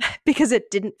one, because it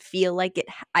didn't feel like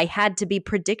I had to be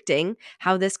predicting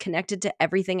how this connected to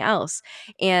everything else.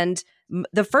 And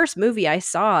the first movie I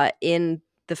saw in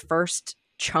the first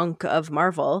chunk of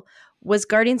Marvel was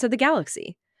Guardians of the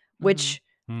Galaxy, which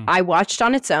I watched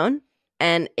on its own,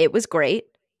 and it was great.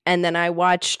 And then I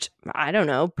watched, I don't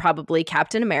know, probably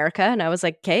Captain America, and I was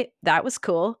like, okay, that was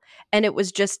cool. And it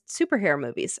was just superhero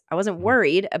movies. I wasn't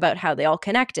worried about how they all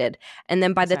connected. And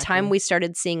then by the time we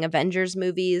started seeing Avengers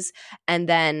movies and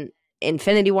then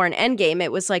Infinity War and Endgame,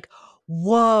 it was like,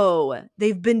 whoa,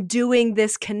 they've been doing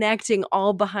this connecting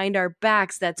all behind our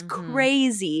backs. That's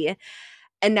crazy.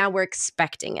 And now we're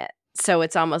expecting it. So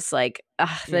it's almost like,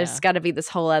 there's got to be this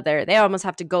whole other, they almost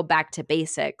have to go back to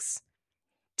basics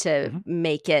to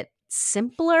make it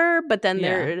simpler, but then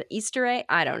they're Easter egg.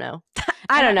 I don't know.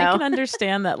 I don't know. I can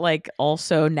understand that, like,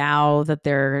 also now that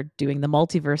they're doing the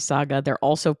multiverse saga, they're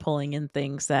also pulling in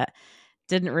things that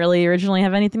didn't really originally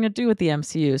have anything to do with the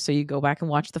MCU. So you go back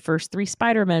and watch the first 3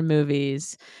 Spider-Man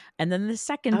movies, and then the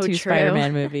second 2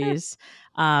 Spider-Man movies,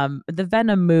 the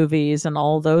Venom movies, and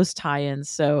all those tie-ins.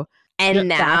 So and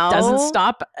now that doesn't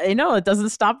stop. You know, it doesn't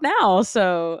stop now.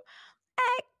 So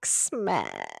X-Men.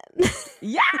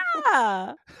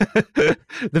 Yeah.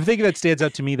 The thing that stands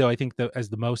out to me, though, I think as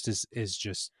the most is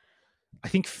just, I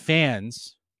think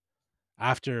fans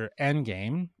after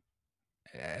Endgame,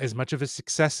 as much of a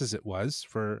success as it was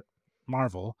for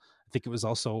Marvel, I think it was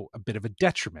also a bit of a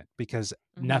detriment, because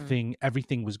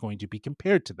everything was going to be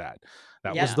compared to that.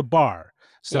 That was the bar.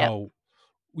 So,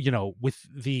 you know, with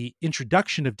the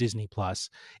introduction of Disney Plus,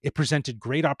 it presented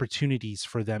great opportunities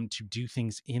for them to do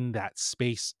things in that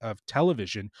space of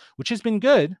television, which has been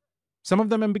good. Some of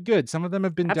them have been good. Some of them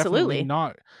have been definitely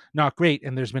not great.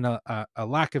 And there's been a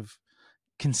lack of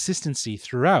consistency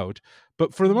throughout.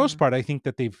 But for the most part, I think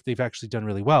that they've actually done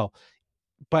really well.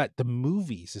 But the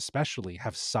movies especially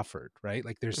have suffered, right?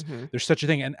 Like there's such a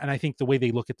thing. And I think the way they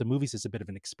look at the movies is a bit of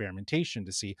an experimentation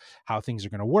to see how things are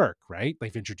going to work, right?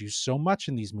 They've introduced so much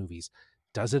in these movies.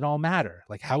 Does it all matter?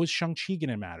 Like, how is Shang-Chi going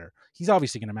to matter? He's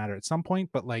obviously going to matter at some point,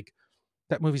 but like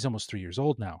that movie's almost 3 years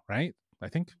old now, right? I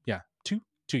think, 2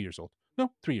 years old. No,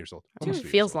 3 years old. It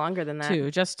feels longer than that.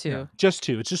 2, just 2. Yeah, just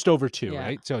 2. It's just over 2,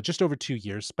 right? So just over 2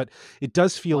 years, but it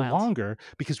does feel longer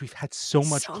because we've had so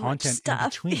much content in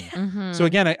between. So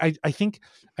again, I think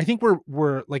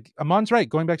we're like, Amon's right.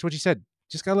 Going back to what you said,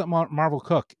 just gotta let Marvel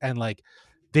cook, and like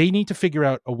they need to figure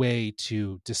out a way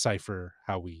to decipher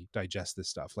how we digest this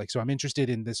stuff. Like, so I'm interested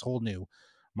in this whole new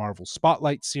Marvel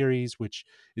Spotlight series, which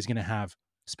is going to have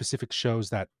specific shows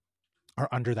that are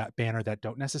under that banner that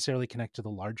don't necessarily connect to the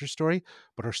larger story,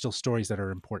 but are still stories that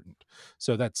are important.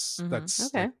 So that's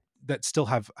Okay. like, that still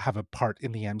have a part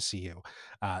in the MCU.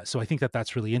 So I think that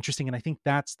that's really interesting, and I think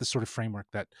that's the sort of framework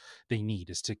that they need,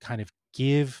 is to kind of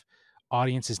give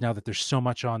audiences, now that there's so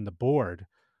much on the board,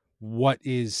 what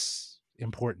is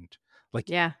important. Like,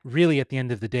 Yeah. really, at the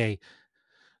end of the day,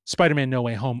 Spider-Man No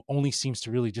Way Home only seems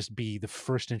to really just be the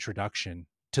first introduction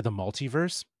to the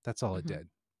multiverse. That's all it did.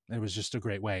 It was just a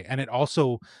great way. And it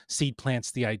also seed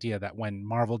plants the idea that when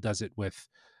Marvel does it with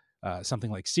something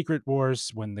like Secret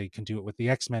Wars, when they can do it with the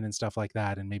X-Men and stuff like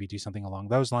that, and maybe do something along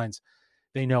those lines,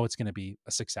 they know it's going to be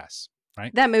a success,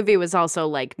 right? That movie was also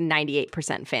like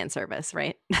 98% fan service,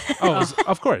 right? Oh,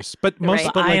 of course. But most,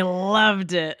 Right. but like, I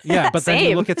loved it. yeah, but then you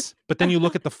Same. look at, but then you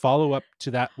look at the follow-up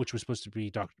to that, which was supposed to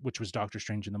be which was Doctor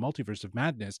Strange in the Multiverse of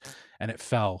Madness, and it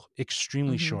fell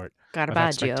extremely short of Caravaggio.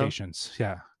 expectations.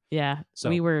 Yeah. Yeah, So-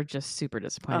 we were just super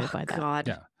disappointed Oh, by that. God.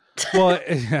 Yeah. Well,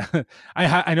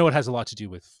 I know it has a lot to do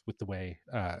with the way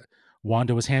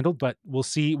Wanda was handled, but we'll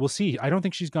see. We'll see. I don't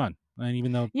think she's gone. And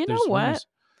even though You know there's what? rumors-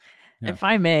 Yeah. If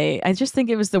I may, I just think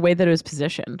it was the way that it was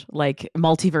positioned, like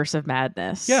multiverse of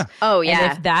madness. Yeah. Oh, yeah.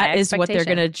 And if that High is what they're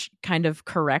expectation. going to kind of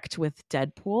correct with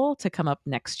Deadpool to come up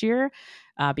next year,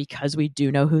 because we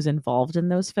do know who's involved in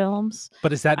those films.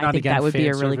 But is that I not think again that would be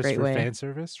fan a really service great for way. fan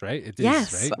service, right? It is,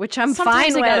 Yes, right? which I'm Sometimes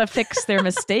fine they gotta with. fix their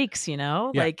mistakes, you know?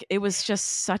 Yeah. Like it was just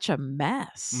such a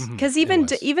mess. Mhm, Because it even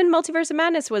was. even Multiverse of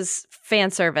Madness was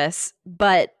fan service,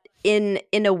 but in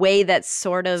a way that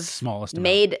sort of Smallest amount.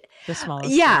 made The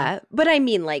smallest. yeah, but I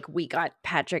mean, like, we got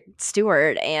Patrick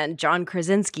Stewart and John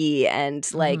Krasinski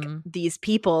and like Mhm. these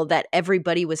people that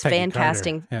everybody was Peggy fan Carter,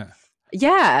 casting. Yeah.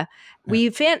 Yeah,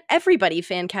 everybody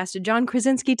fan casted John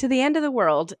Krasinski to the end of the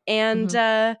world,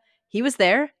 and he was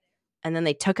there, and then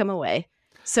they took him away.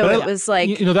 So But it was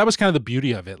like, you know, that was kind of the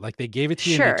beauty of it. Like, they gave it to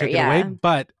you and Sure, they took it yeah. away.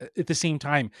 But at the same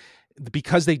time,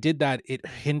 because they did that, it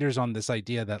hinders on this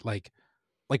idea that like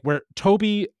where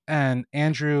Toby and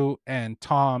Andrew and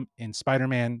Tom in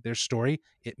Spider-Man, their story,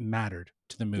 it mattered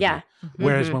to the movie. yeah,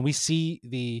 Whereas Mhm. when we see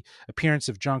the appearance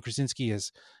of John Krasinski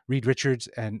as Reed Richards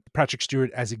and Patrick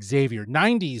Stewart as Xavier,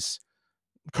 90s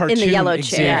cartoon yellow chair.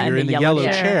 Xavier Yeah, in the yellow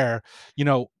chair. chair, you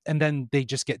know, and then they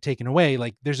just get taken away.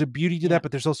 Like, there's a beauty to Yeah. that,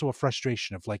 but there's also a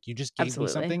frustration of like, you just gave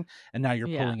Absolutely. me something and now you're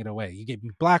Yeah. pulling it away. You gave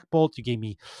me Black Bolt, you gave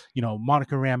me, you know, Maria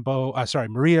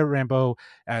Rambeau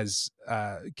as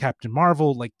Captain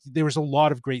Marvel. Like, there was a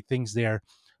lot of great things there.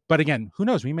 But again, who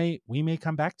knows? We may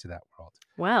come back to that world.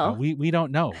 well, We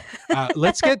don't know.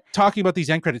 Let's get talking about these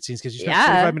end credit scenes, because you spent Yeah.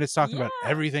 45 minutes talking about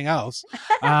everything else.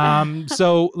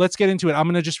 So let's get into it. I'm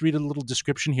going to just read a little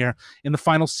description here. In the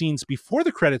final scenes before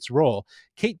the credits roll,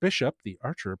 Kate Bishop, the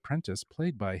Archer apprentice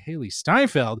played by Haley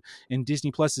Steinfeld in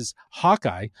Disney Plus's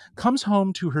Hawkeye, comes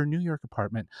home to her New York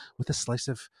apartment with a slice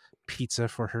of pizza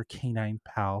for her canine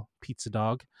pal, Pizza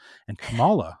Dog, and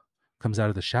Kamala comes out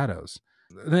of the shadows.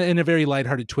 In a very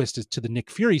lighthearted twist to the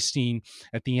Nick Fury scene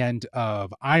at the end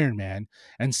of Iron Man,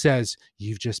 and says,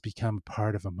 "You've just become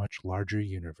part of a much larger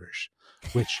universe,"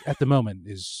 which at the moment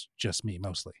is just me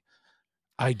mostly.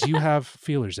 I do have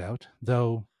feelers out,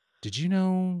 though. Did you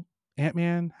know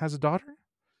Ant-Man has a daughter?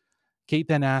 Kate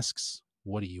then asks,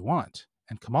 "What do you want?"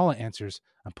 And Kamala answers,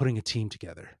 "I'm putting a team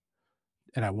together,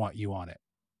 and I want you on it.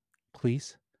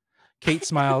 Please?" Kate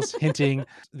smiles, hinting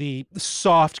the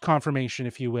soft confirmation,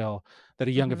 if you will, that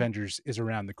a Young Mhm. Avengers is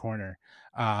around the corner.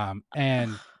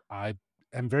 And I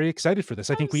am very excited for this.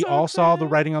 I think I'm we so all saw the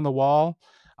excited. writing on the wall,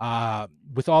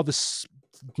 with all this,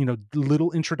 you know,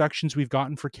 little introductions we've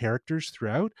gotten for characters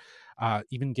throughout.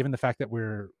 Even given the fact that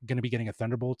we're going to be getting a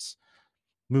Thunderbolts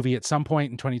movie at some point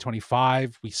in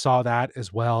 2025, we saw that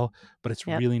as well. But it's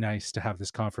Yep. really nice to have this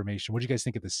confirmation. What do you guys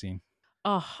think of this scene?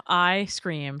 Oh, I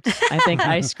screamed. I think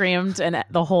I screamed, and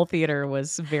the whole theater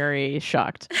was very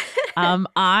shocked.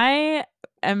 I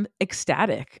am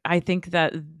ecstatic. I think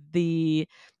that the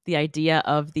idea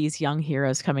of these young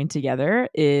heroes coming together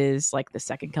is like the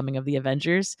second coming of the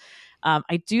Avengers.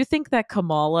 I do think that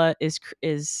Kamala is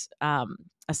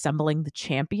assembling the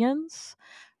champions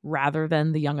rather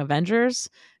than the Young Avengers.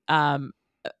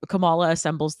 Kamala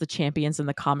assembles the champions in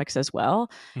the comics as well.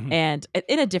 Mhm. And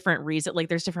in a different reason, like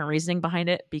there's different reasoning behind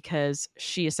it, because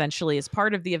she essentially is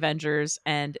part of the Avengers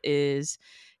and is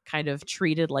kind of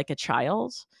treated like a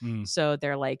child. Mm. So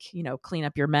they're like, you know, clean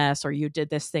up your mess, or you did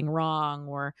this thing wrong,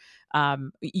 or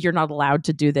you're not allowed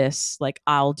to do this, like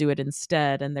I'll do it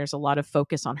instead. And there's a lot of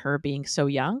focus on her being so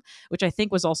young, which I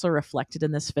think was also reflected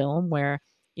in this film, where,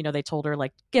 you know, they told her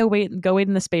like, go wait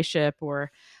in the spaceship,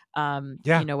 or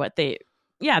you know what, they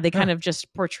kind of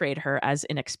just portrayed her as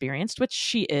inexperienced, which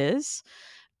she is.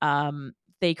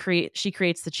 she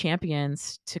creates the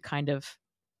champions to kind of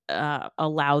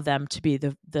allow them to be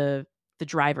the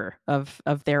driver of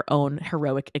their own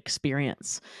heroic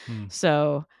experience.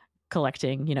 So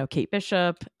collecting, Kate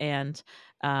Bishop and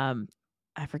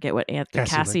I forget what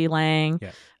Cassie Lang.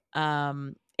 Yeah.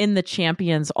 In the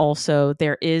champions also,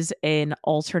 there is an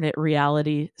alternate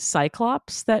reality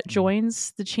Cyclops that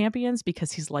joins the champions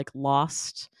because he's like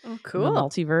lost in the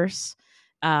multiverse.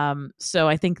 So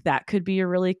I think that could be a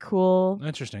really cool,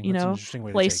 interesting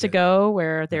way place to go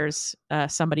where there's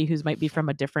somebody who's might be from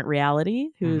a different reality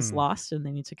who's lost and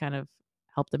they need to kind of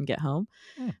help them get home.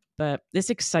 But this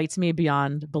excites me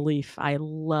beyond belief. I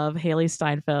love Haley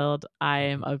Steinfeld. I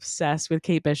am obsessed with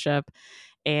Kate Bishop.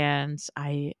 And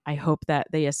I hope that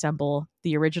they assemble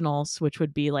the originals, which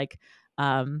would be like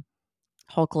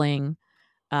Hulkling,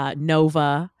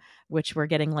 Nova, which we're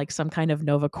getting like some kind of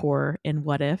Nova Corps in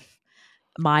What If,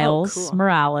 Miles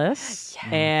Morales,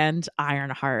 and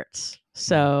Ironheart.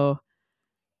 So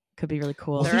could be really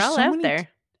cool. They're all out there.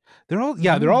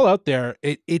 They're all out there.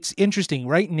 It's interesting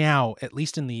right now, at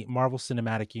least in the Marvel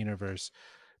Cinematic Universe.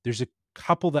 There's a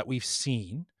couple that we've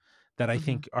seen that I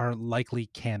think are likely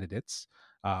candidates.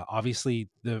 Obviously,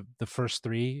 the first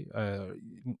three,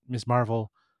 Ms.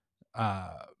 Marvel,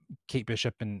 Kate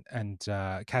Bishop, and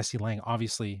Cassie Lang,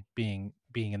 obviously being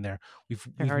in there. We've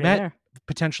met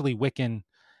potentially Wiccan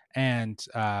and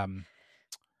Speed.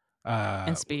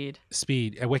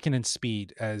 Wiccan and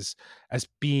Speed as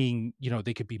being,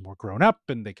 they could be more grown up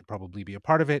and they could probably be a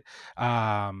part of it.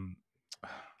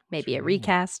 Maybe a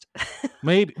recast.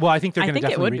 Maybe. Well, I think they're going to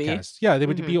definitely recast. Yeah, they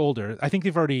would be older. I think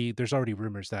there's already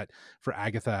rumors that for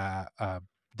Agatha,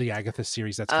 the Agatha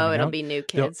series that's coming out. It'll be new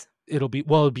kids. It'll be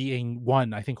in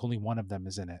one. I think only one of them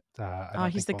is in it.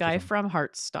 He's the guy from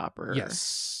Heartstopper.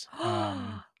 Yes.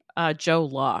 Joe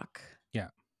Locke. Yeah.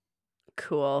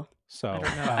 Cool. So I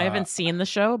don't know. I haven't seen the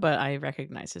show, but I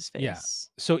recognize his face. Yeah.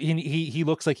 So he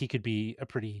looks like he could be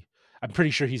I'm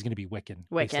pretty sure he's going to be Wiccan.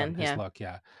 Wiccan, his look,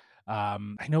 yeah.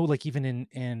 I know, like even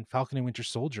in Falcon and Winter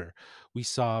Soldier, we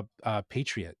saw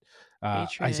Patriot.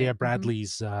 Isaiah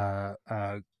Bradley's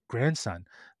grandson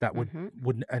that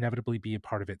would inevitably be a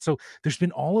part of it. So there's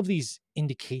been all of these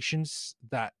indications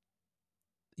that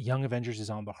Young Avengers is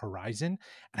on the horizon,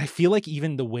 and I feel like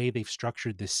even the way they've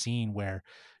structured this scene where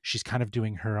she's kind of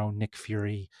doing her own Nick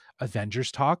Fury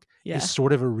Avengers talk is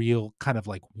sort of a real kind of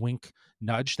like wink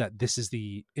nudge that this is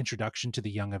the introduction to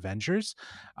the Young Avengers,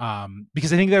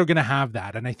 because I think they're going to have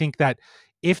that. And I think that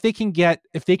if they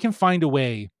can find a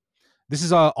way, this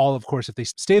is all of course, if they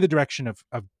stay the direction of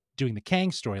doing the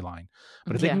Kang storyline,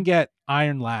 but if they can get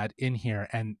Iron Lad in here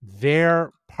and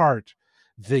their part,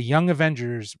 the Young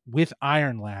Avengers with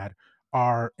Iron Lad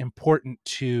are important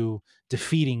to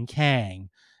defeating Kang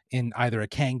in either a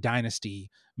Kang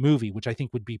Dynasty movie, which I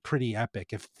think would be pretty epic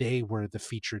if they were the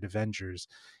featured Avengers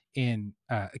in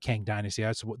Kang Dynasty.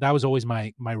 That was always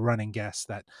my running guess,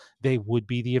 that they would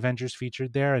be the Avengers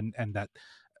featured there, and that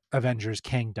Avengers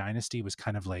Kang Dynasty was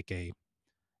kind of like a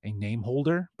name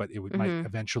holder, but it might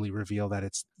eventually reveal that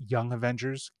it's Young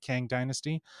Avengers Kang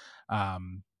Dynasty.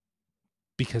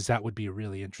 Because that would be a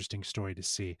really interesting story to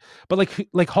see. But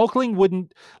like Hulkling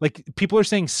wouldn't, like, people are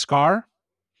saying Scar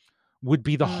would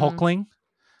be the Hulkling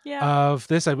of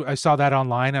this. I saw that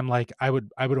online. I'm like, I would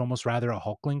almost rather a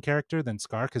Hulkling character than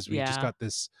Scar, because we just got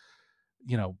this,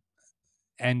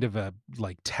 end of a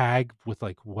like tag with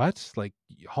like, what? Like,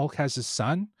 Hulk has his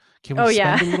son? Can we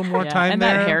spend a little more time and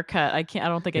there? That haircut. I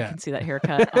don't think I can see that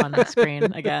haircut on the screen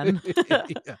again.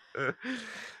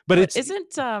 But it's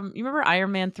isn't you remember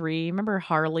Iron Man 3? Remember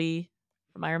Harley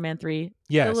from Iron Man 3?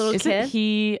 Yes. The little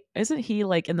kid? Isn't he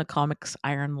like in the comics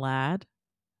Iron Lad?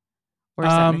 Or is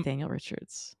that Nathaniel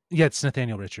Richards? Yeah, it's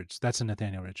Nathaniel Richards. That's a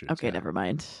Nathaniel Richards. Okay, never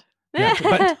mind.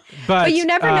 Yeah, but you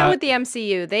never know with the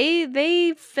MCU.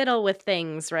 They fiddle with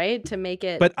things, right, to make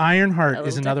it. But Ironheart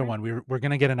is another one. We're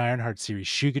going to get an Ironheart series.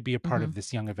 She could be a part of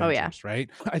this Young Avengers, right?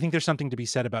 I think there's something to be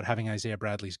said about having Isaiah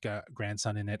Bradley's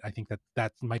grandson in it. I think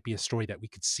that might be a story that we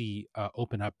could see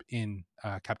open up in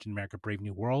Captain America: Brave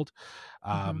New World,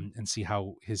 and see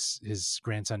how his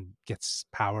grandson gets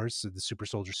powers, the super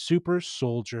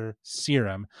soldier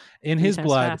serum in his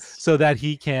blood, so that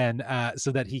he can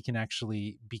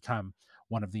actually become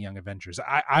one of the Young Avengers.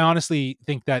 I honestly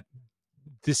think that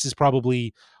this is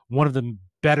probably one of the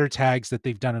better tags that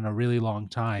they've done in a really long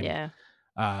time. Yeah.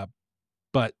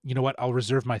 But you know what? I'll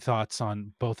reserve my thoughts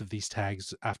on both of these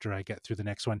tags after I get through the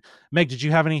next one. Meg, did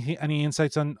you have any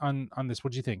insights on this?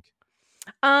 What do you think?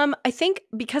 I think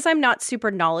because I'm not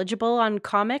super knowledgeable on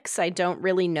comics, I don't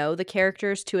really know the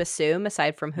characters to assume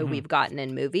aside from who we've gotten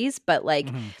in movies. But like,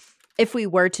 if we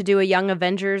were to do a Young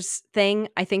Avengers thing,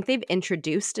 I think they've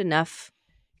introduced enough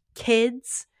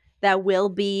kids that will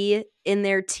be in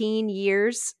their teen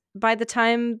years by the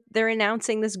time they're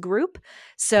announcing this group.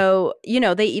 So,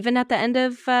 they even at the end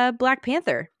of Black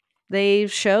Panther, they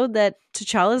showed that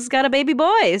T'Challa's got a baby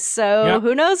boy. So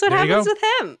who knows what happens with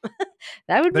him?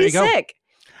 That would be sick.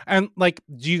 And what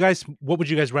would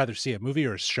you guys rather see, a movie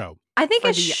or a show? I think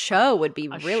a show would be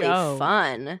really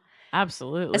fun.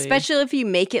 Absolutely. Especially if you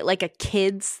make it like a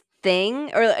kids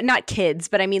thing, or not kids,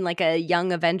 but I mean like a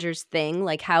Young Avengers thing,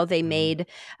 like how they made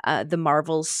the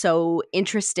Marvels so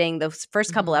interesting. Those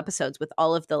first couple episodes with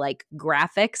all of the like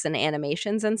graphics and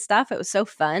animations and stuff. It was so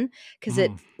fun because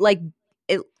it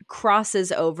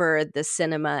crosses over the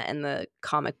cinema and the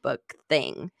comic book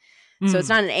thing. So it's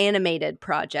not an animated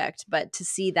project, but to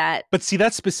see that. But see,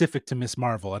 that's specific to Miss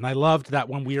Marvel. And I loved that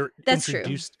when we're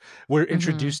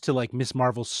introduced to like Miss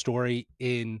Marvel's story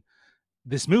in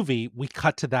this movie, we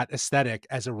cut to that aesthetic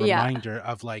as a reminder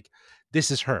of like,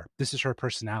 this is her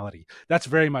personality. That's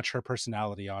very much her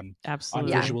personality on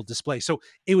visual display. So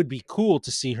it would be cool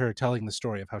to see her telling the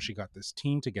story of how she got this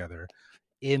team together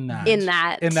in that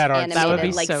art animated, that would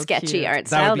be like so sketchy cute. art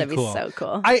style. That'd be so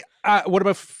cool. What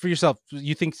about for yourself?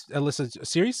 You think, Alyssa, a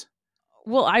series?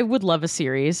 Well, I would love a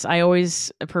series. I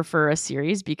always prefer a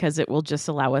series because it will just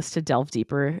allow us to delve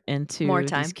deeper into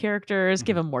these characters,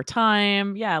 give them more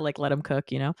time. Yeah, like let them cook,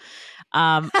 But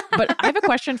I have a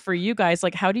question for you guys.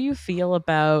 Like, how do you feel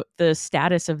about the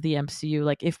status of the MCU?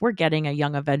 Like, if we're getting a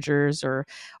Young Avengers or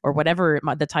whatever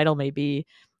the title may be,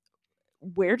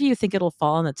 where do you think it'll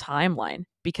fall in the timeline?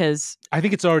 Because I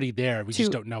think it's already there. We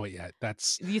just don't know it yet.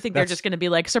 You think they're just going to be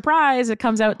like, surprise, it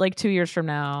comes out like 2 years from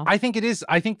now? I think it is.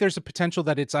 I think there's a potential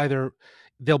that it's either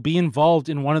they'll be involved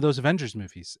in one of those Avengers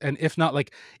movies. And if not,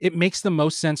 like, it makes the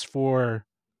most sense for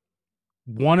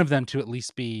one of them to at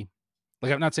least be,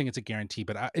 like, I'm not saying it's a guarantee,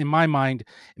 but in my mind, it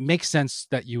makes sense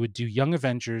that you would do Young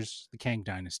Avengers, the Kang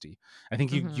Dynasty. I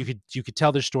think you could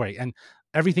tell their story, and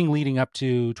everything leading up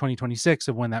to 2026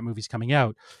 of when that movie's coming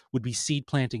out would be seed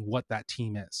planting what that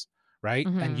team is, right?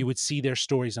 And you would see their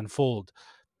stories unfold,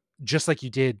 just like you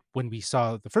did when we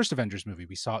saw the first Avengers movie.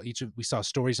 We saw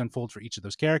stories unfold for each of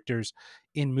those characters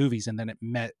in movies, and then it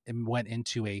went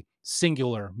into a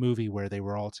singular movie where they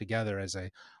were all together as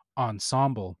a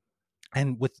ensemble.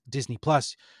 And with Disney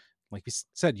Plus, like we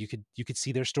said, you could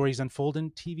see their stories unfold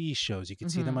in TV shows. You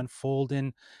could see them unfold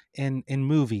in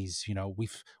movies.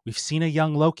 We've seen a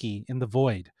young Loki in The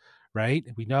Void, right?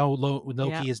 We know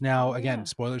Loki is now, again,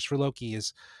 spoilers for Loki,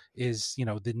 is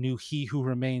the new He Who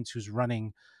Remains, who's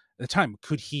running the time.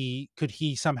 Could he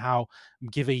somehow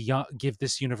give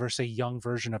this universe a young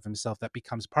version of himself that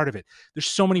becomes part of it? There's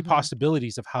so many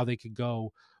possibilities of how they could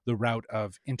go the route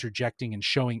of interjecting and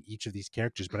showing each of these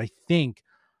characters. But I think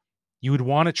you would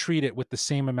want to treat it with the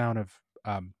same amount of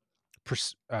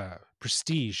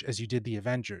prestige as you did the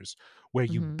Avengers, where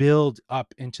you build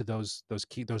up into those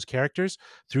characters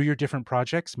through your different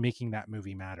projects, making that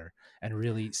movie matter and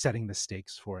really setting the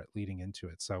stakes for it leading into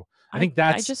it. So I think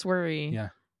I just worry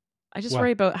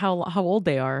about how old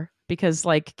they are, because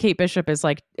like Kate Bishop is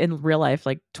like in real life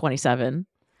like 27.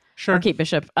 Sure. Or Kate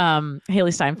Bishop,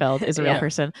 Haley Steinfeld is a real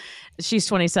person. She's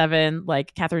 27.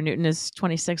 Like Catherine Newton is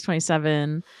 26,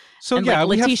 27. So and like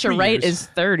Letitia Wright is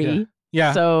 30.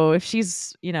 Yeah. So if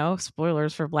she's,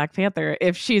 spoilers for Black Panther,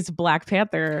 if she's Black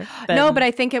Panther, then... No, but I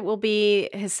think it will be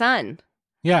his son.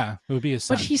 Yeah, it would be his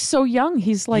son. But he's so young.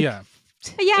 He's like,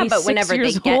 but whenever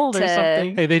they get old to or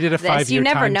something. Hey, they did a 5-year you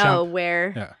never time know jump.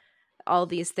 where all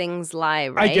these things lie,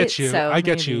 right? I get you. So I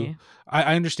get you.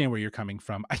 I understand where you're coming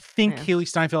from. I think Haley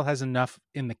Steinfeld has enough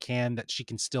in the can that she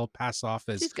can still pass off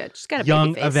as she's good. She's got a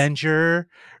young baby face. Avenger,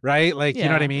 right? Like, you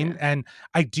know what I mean? Yeah. And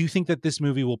I do think that this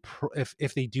movie will,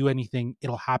 if they do anything,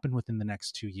 it'll happen within the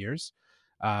next 2 years.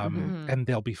 And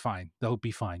they'll be fine. They'll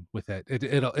be fine with it.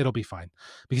 It'll be fine,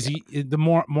 because the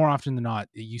more often than not,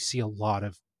 you see a lot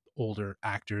of older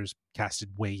actors casted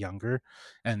way younger,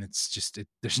 and it's just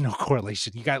there's no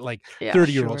correlation. You got like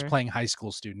 30-year-olds playing high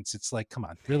school students. It's like, come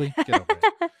on, really? Get over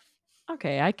it.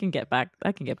 Okay, I can get by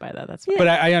that. That's fine. But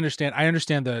I understand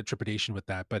the trepidation with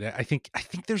that, but I think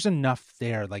there's enough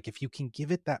there. Like, if you can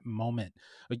give it that moment,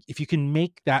 like if you can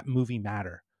make that movie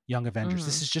matter, Young Avengers,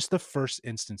 this is just the first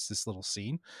instance, this little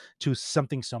scene, to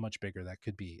something so much bigger that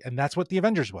could be. And that's what the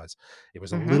Avengers was. It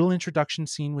was a little introduction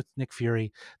scene with Nick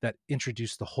Fury that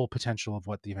introduced the whole potential of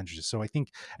what the Avengers is. So I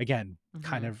think, again,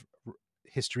 kind of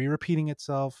history repeating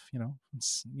itself,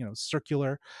 it's,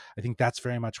 circular. I think that's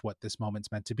very much what this moment's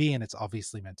meant to be. And it's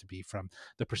obviously meant to be from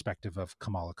the perspective of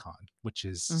Kamala Khan, which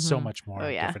is so much more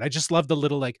different. I just love the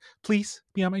little, like, please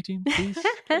be on my team, please.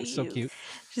 It's so cute.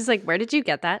 She's like, where did you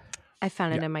get that? I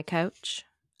found it in my couch.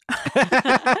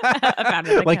 I found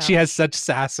it in the Like she couch. has such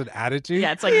sass and attitude.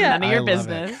 Yeah, it's like Yeah. none of your I love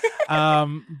it. business.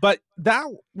 But that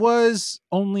was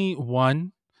only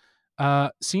one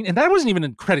scene, and that wasn't even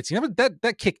a credit scene.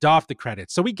 That kicked off the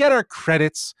credits. So we get our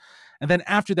credits, and then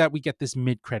after that, we get this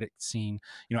mid-credit scene.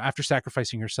 You know, after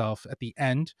sacrificing herself at the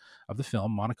end of the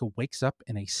film, Monica wakes up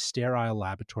in a sterile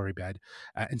laboratory bed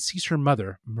and sees her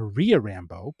mother, Maria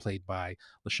Rambeau, played by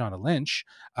Lashana Lynch,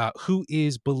 who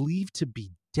is believed to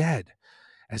be dead.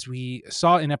 As we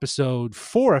saw in episode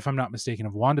 4, if I'm not mistaken,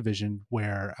 of WandaVision,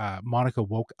 where Monica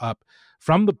woke up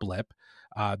from the blip,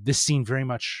 this scene very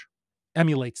much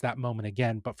emulates that moment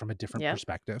again, but from a different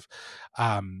perspective.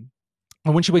 And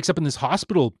when she wakes up in this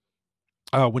hospital,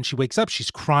 when she wakes up, she's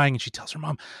crying and she tells her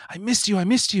mom, I missed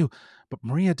you. But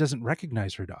Maria doesn't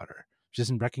recognize her daughter. She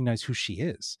doesn't recognize who she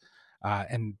is.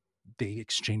 And they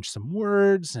exchange some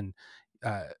words, and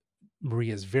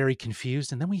Maria is very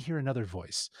confused. And then we hear another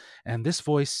voice. And this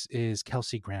voice is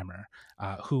Kelsey Grammer,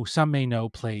 who some may know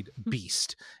played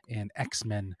Beast in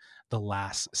X-Men The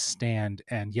Last Stand.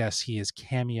 And yes, he is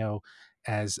cameo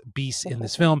as Beast in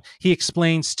this film. He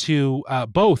explains to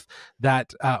both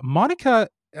that Monica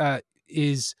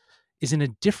is in a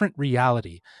different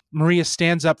reality. Maria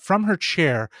stands up from her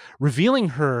chair, revealing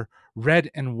her red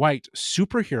and white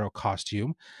superhero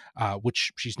costume,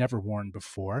 which she's never worn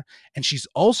before. And she's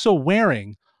also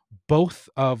wearing both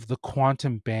of the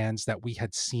quantum bands that we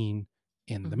had seen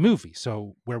in the movie.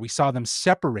 So where we saw them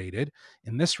separated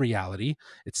in this reality,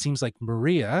 it seems like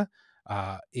Maria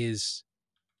is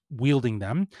wielding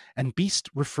them, and Beast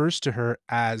refers to her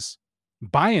as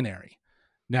binary.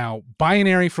 Now,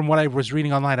 binary, from what I was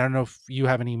reading online, I don't know if you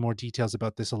have any more details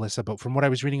about this, Alyssa, but from what I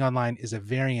was reading online, is a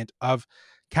variant of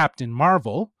Captain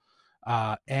Marvel.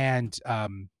 And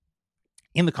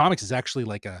in the comics is actually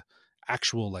like a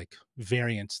actual like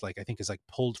variant, like I think is like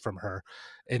pulled from her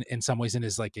in some ways, and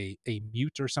is like a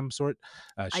mute or some sort.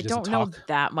 I don't know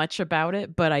that much about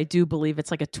it, but I do believe it's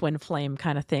like a twin flame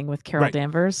kind of thing with Carol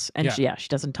Danvers, and she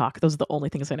doesn't talk. Those are the only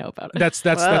things I know about it.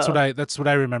 That's what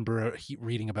I remember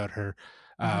reading about her.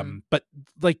 But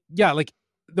like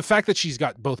the fact that she's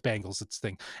got both bangles, it's the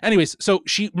thing. Anyways, so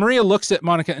Maria looks at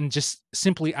Monica and just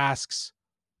simply asks,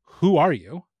 "Who are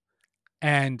you?"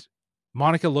 And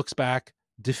Monica looks back,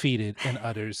 defeated, and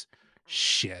utters,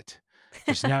 "Shit."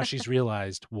 Just now she's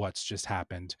realized what's just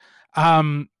happened.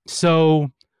 So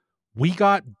we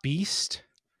got Beast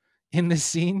in this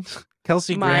scene.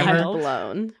 Kelsey Grammer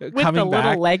blown. With the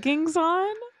little leggings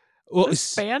on? Well, the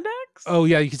spandex? Oh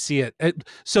yeah, you can see it.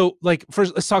 So like,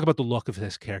 first let's talk about the look of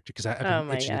this character, because I've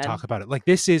been itching to talk about it. Like,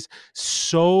 this is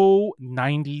so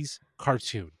 90s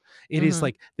cartoon. It is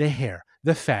like the hair,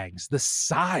 the fangs, the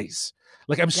size.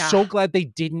 Like, I'm so glad they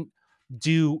didn't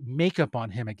do makeup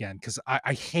on him again, because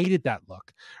I hated that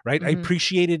look, right? I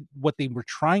appreciated what they were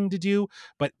trying to do,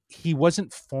 but he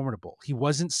wasn't formidable. He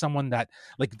wasn't someone that,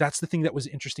 like, that's the thing that was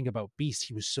interesting about Beast.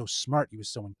 He was so smart, he was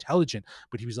so intelligent,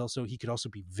 but he could also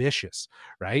be vicious,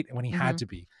 right? When he had to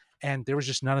be. And there was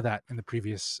just none of that in the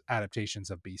previous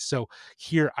adaptations of Beast. So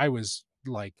here I was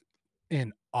like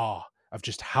in awe of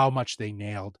just how much they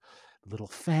nailed little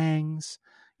fangs.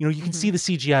 You know, you can see the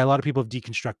CGI. A lot of people have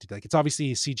deconstructed. Like, it's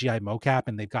obviously a CGI mocap,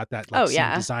 and they've got that like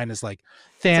same design as like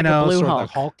Thanos like or the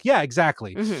Hulk. Yeah,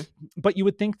 exactly. But you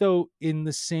would think, though, in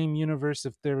the same universe,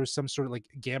 if there was some sort of like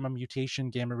gamma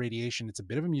mutation, gamma radiation, it's a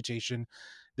bit of a mutation,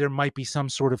 there might be some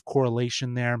sort of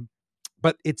correlation there.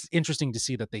 But it's interesting to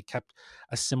see that they kept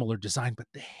a similar design. But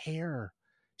the hair,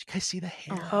 did you guys see the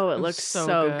hair? Oh, it looks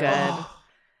so good. Oh,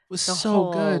 it was the so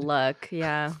whole good. Look,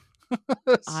 yeah.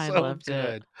 I loved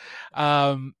it.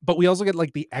 But we also get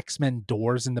like the X-Men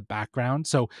doors in the background.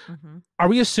 So are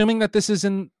we assuming that this is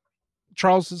in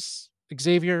Charles's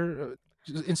Xavier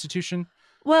institution?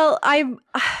 Well,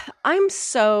 I'm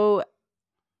so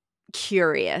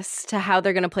curious to how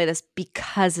they're going to play this,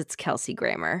 because it's Kelsey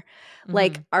Grammer.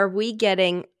 Like, are we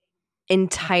getting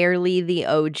entirely the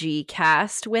OG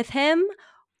cast with him?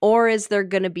 Or is there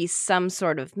going to be some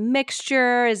sort of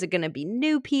mixture? Is it going to be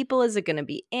new people? Is it going to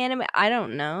be anime? I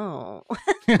don't know.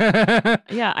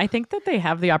 Yeah, I think that they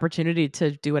have the opportunity to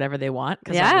do whatever they want,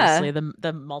 because obviously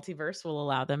the multiverse will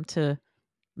allow them to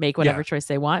make whatever choice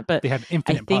they want. But they have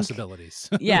infinite possibilities.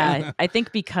 Yeah, I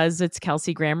think because it's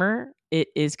Kelsey Grammer, it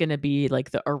is going to be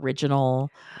like the original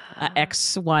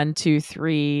X1, 2,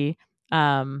 3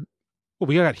 well,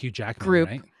 we got Hugh Jackman group.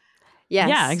 Right? Yes.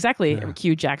 Yeah, exactly. Yeah.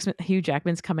 Hugh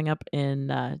Jackman's coming up in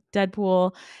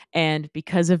Deadpool, and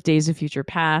because of Days of Future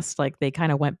Past, like, they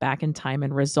kind of went back in time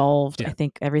and resolved, I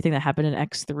think, everything that happened in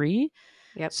X3.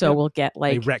 Yep. So we'll get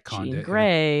like retconned Jean it,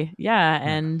 Grey,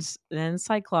 and then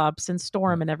Cyclops and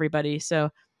Storm and everybody. So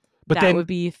But that then would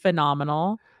be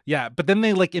phenomenal. yeah, but then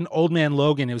they like in Old Man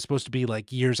Logan, it was supposed to be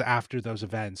like years after those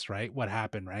events, right? What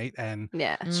happened, right? And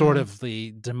Yeah. sort of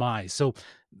the demise. So,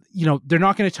 they're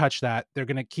not going to touch that. They're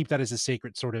going to keep that as a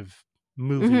sacred sort of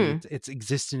movie. Mhm. It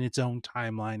exists in its own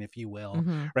timeline, if you will,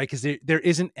 Mm-hmm. right? Because there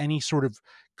isn't any sort of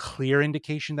clear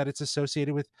indication that it's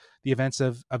associated with the events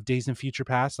of Days in Future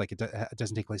Past. Like it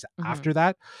doesn't take place Mhm. after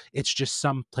that. It's just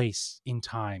some place in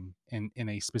time in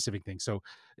a specific thing. So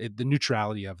the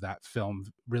neutrality of that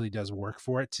film really does work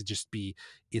for it to just be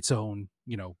its own,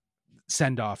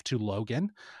 send off to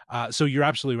Logan. So you're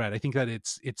absolutely right. I think that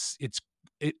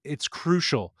it's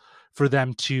crucial for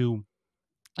them to,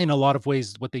 in a lot of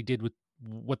ways, what they did with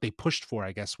what they pushed for,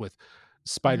 I guess, with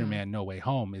Spider-Man No Way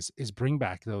Home is bring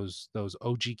back those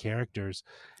OG characters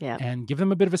Yeah. and give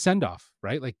them a bit of a send-off,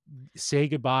 right? Like say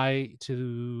goodbye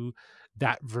to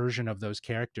that version of those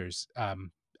characters.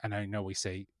 And I know we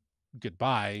say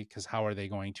goodbye because how are they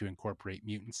going to incorporate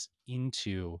mutants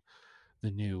into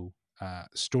the new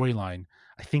storyline?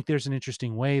 I think there's an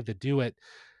interesting way to do it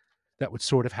that would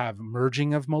sort of have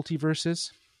merging of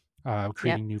multiverses,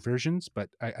 creating new versions, but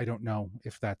I don't know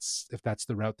if that's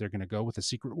the route they're going to go with the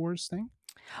Secret Wars thing.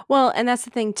 Well, and that's the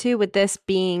thing too with it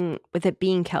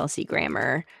being Kelsey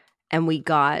Grammer, and we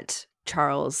got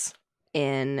Charles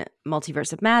in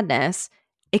Multiverse of Madness.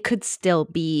 It could still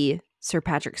be Sir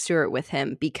Patrick Stewart with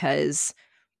him because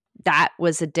that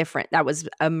was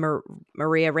a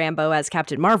Maria Rambeau as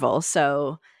Captain Marvel.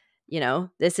 So,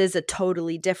 this is a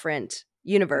totally different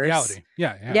universe. Reality.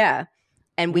 Yeah. Yeah.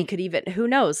 And we could even, who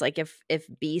knows, like if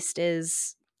Beast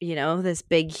is, this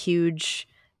big, huge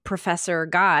professor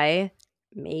guy,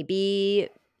 maybe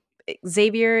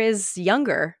Xavier is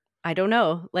younger. I don't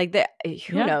know. Like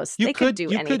who knows? They could do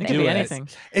anything. Do anything.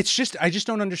 It's just, I just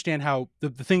don't understand how the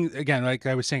thing, again, like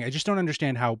I was saying, I just don't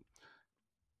understand how,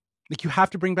 like, you have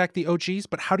to bring back the OGs,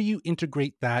 but how do you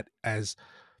integrate that as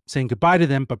saying goodbye to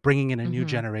them, but bringing in a new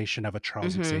generation of a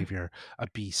Charles Xavier, a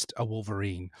Beast, a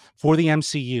Wolverine for the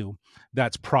MCU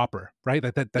that's proper, right?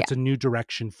 That's a new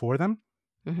direction for them.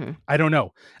 I don't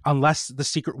know, unless the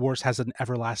Secret Wars has an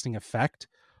everlasting effect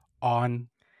on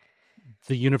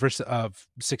the universe of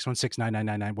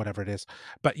 6169999, whatever it is.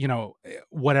 But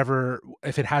whatever,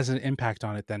 if it has an impact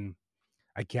on it, then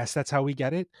I guess that's how we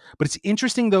get it. But it's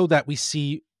interesting though that we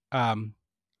see Maria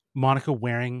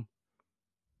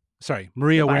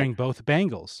wearing both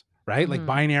bangles, right? Like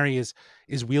Binary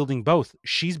is wielding both.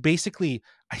 She's basically,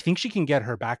 I think she can get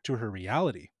her back to her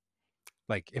reality.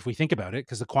 Like if we think about it,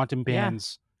 because the quantum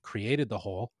bands created the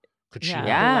whole. Could she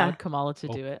allowed Kamala to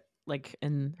do it, like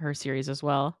in her series as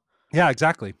well. Yeah,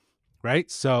 exactly. Right.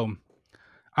 So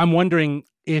I'm wondering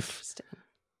if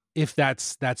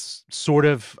that's sort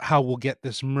of how we'll get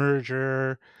this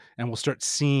merger and we'll start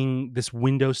seeing this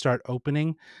window start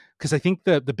opening. Because I think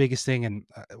the biggest thing, and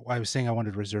I was saying I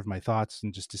wanted to reserve my thoughts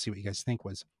and just to see what you guys think,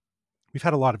 was we've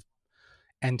had a lot of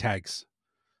end tags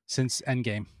since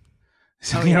Endgame.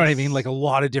 So, you know what I mean? Like a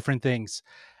lot of different things.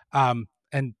 And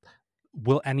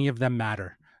will any of them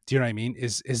matter? Do you know what I mean?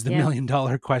 Is the $1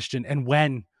 million question. And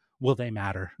when will they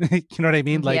matter? You know what I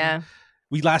mean? Like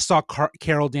we last saw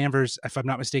Carol Danvers, if I'm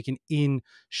not mistaken, in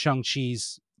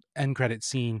Shang-Chi's end credit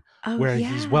scene where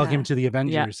he's welcome to the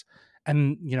Avengers.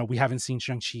 And, we haven't seen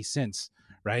Shang-Chi since.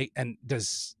 Right. And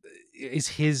is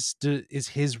his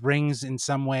rings in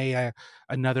some way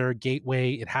another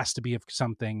gateway? It has to be of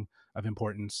something of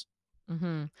importance.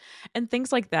 And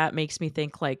things like that makes me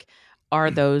think, like,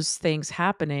 are those things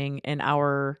happening in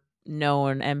our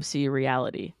known MCU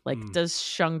reality? Like, does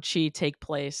Shang-Chi take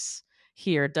place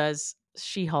here? Does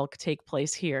She-Hulk take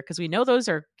place here? Because we know those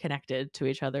are connected to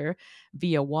each other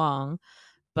via Wong,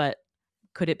 but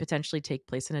could it potentially take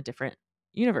place in a different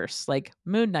universe? Like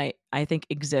Moon Knight, I think,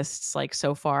 exists like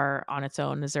so far on its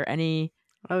own. Is there any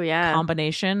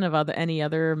combination of any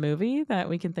other movie that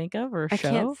we can think of or show? I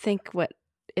can't think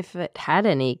if it had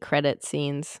any credit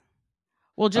scenes.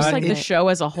 Well, just like the show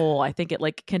as a whole, I think it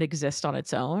like can exist on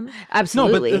its own.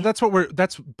 Absolutely. No,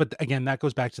 but again, that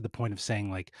goes back to the point of saying,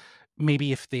 like,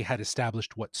 maybe if they had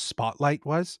established what Spotlight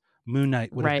was, Moon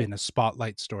Knight would have been a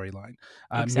Spotlight storyline.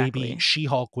 Exactly. Maybe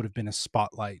She-Hulk would have been a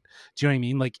Spotlight. Do you know what I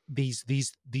mean? Like these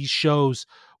shows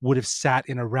would have sat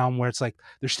in a realm where it's like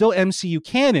they're still MCU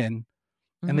canon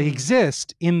and they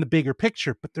exist in the bigger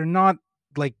picture, but they're not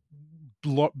like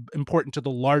important to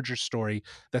the larger story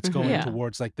that's going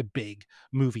towards like the big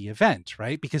movie event,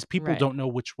 right? Because people don't know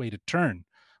which way to turn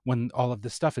when all of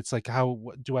this stuff, it's like, how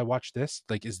do I watch this?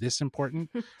 Like, is this important?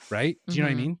 Right? Do you know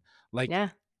what I mean? Like,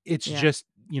 it's just,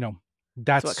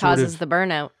 that's what causes the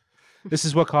burnout. this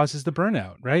is what causes the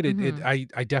burnout, right?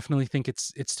 Mhm. I definitely think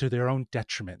it's to their own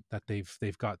detriment that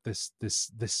they've got this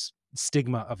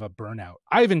stigma of a burnout.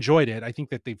 I've enjoyed it. I think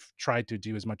that they've tried to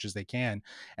do as much as they can,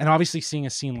 and obviously seeing a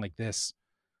scene like this,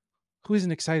 who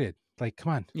isn't excited? Like,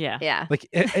 come on. Yeah. Yeah. Like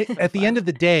at the end of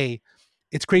the day,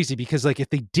 it's crazy because like if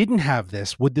they didn't have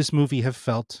this, would this movie have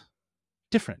felt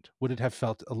different? Would it have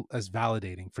felt as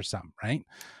validating for some, right?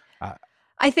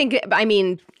 I think, I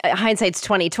mean, hindsight's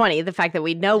 2020. The fact that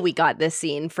we know we got this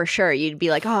scene for sure, you'd be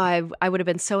like, oh, I would have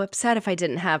been so upset if I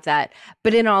didn't have that.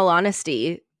 But in all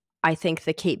honesty, I think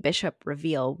the Kate Bishop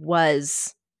reveal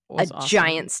was a awesome.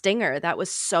 giant stinger. That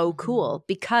was so cool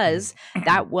because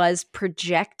that was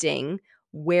projecting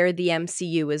where the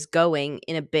MCU is going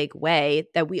in a big way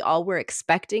that we all were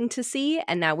expecting to see.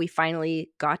 And now we finally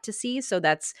got to see. So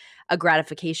that's a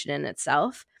gratification in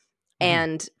itself.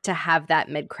 And to have that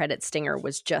mid-credit stinger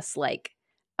was just like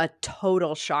a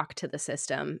total shock to the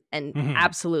system and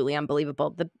absolutely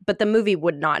unbelievable. But the movie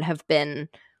would not have been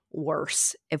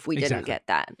worse if we didn't get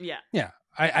that. Yeah. Yeah.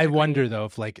 I wonder though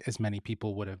if like as many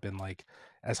people would have been like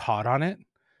as hot on it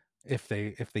if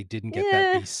they didn't get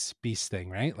that beast thing,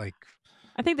 right? Like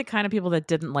I think the kind of people that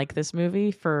didn't like this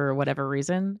movie for whatever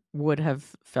reason would have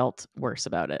felt worse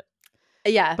about it.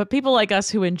 Yeah. But people like us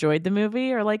who enjoyed the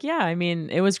movie are like, yeah, I mean,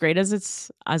 it was great as a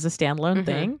standalone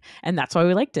thing. And that's why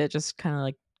we liked it. Just kind of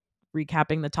like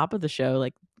recapping the top of the show.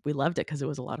 Like we loved it because it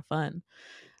was a lot of fun.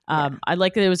 I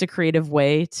like that it was a creative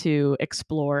way to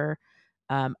explore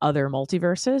other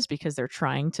multiverses because they're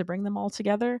trying to bring them all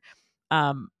together.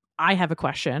 I have a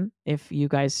question, if you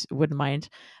guys wouldn't mind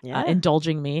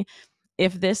indulging me.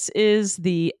 If this is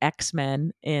the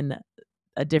X-Men in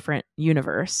a different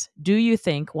universe, do you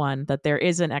think, one, that there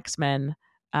is an X-Men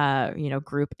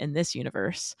group in this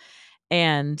universe?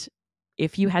 And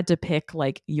if you had to pick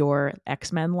like your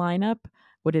X-Men lineup,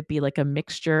 would it be like a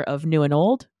mixture of new and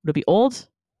old? Would it be old,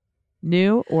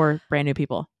 new, or brand new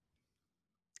people?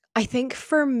 I think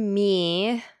for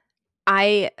me,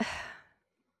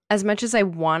 as much as I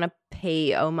want to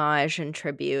pay homage and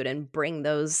tribute and bring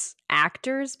those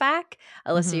actors back,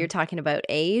 Alyssa, you're talking about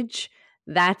age.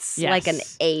 That's like an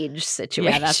age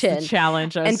situation. Yeah, that's the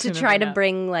challenge. And to try to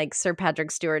bring like Sir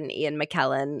Patrick Stewart and Ian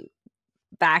McKellen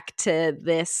back to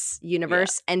this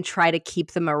universe and try to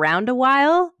keep them around a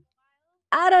while,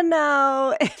 I don't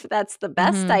know if that's the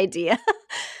best idea.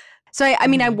 So I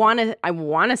mean, I want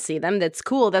to see them. That's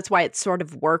cool. That's why it sort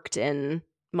of worked in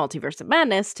Multiverse of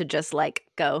Madness to just like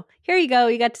go, here you go.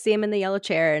 You got to see him in the yellow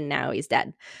chair and now he's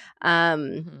dead.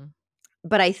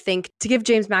 But I think to give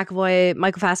James McAvoy,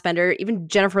 Michael Fassbender, even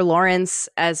Jennifer Lawrence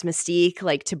as Mystique,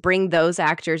 like to bring those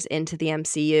actors into the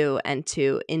MCU and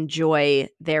to enjoy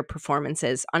their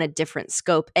performances on a different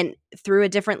scope and through a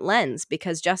different lens.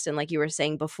 Because Justin, like you were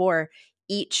saying before,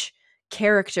 each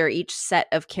character, each set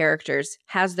of characters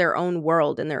has their own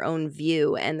world and their own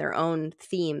view and their own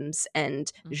themes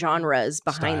and genres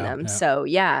behind them. So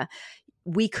yeah,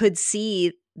 we could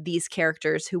see these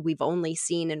characters who we've only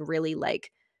seen in really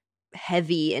like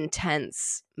heavy,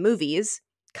 intense movies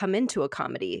come into a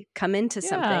comedy, come into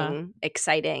something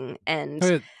exciting. And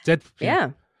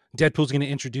Deadpool's going to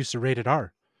introduce a rated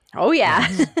R. Oh yeah.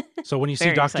 So when you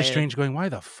see Doctor Strange going, why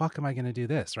the fuck am I going to do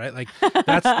this? Right? Like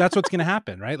that's what's going to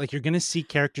happen, right? Like you're going to see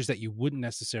characters that you wouldn't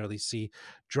necessarily see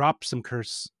drop some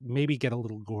curse, maybe get a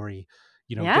little gory,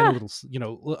 get a little,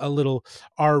 a little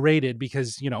R rated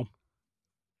because,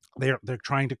 they're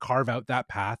trying to carve out that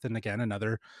path. And again,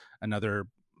 another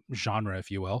genre, if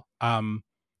you will.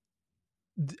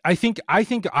 I think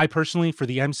I personally, for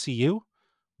the MCU,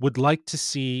 would like to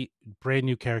see brand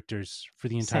new characters for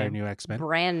the entire new X-Men.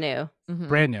 Brand new.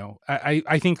 Brand new.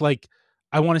 I think like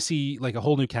I want to see like a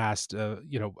whole new cast. I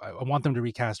want them to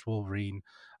recast Wolverine.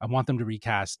 I want them to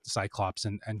recast Cyclops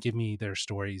and give me their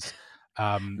stories.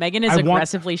 Megan is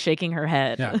aggressively shaking her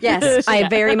head. Yeah. Yes, I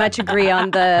very much agree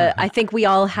on I think we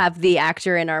all have the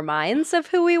actor in our minds of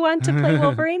who we want to play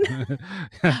Wolverine.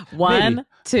 1,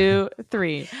 2,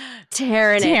 3.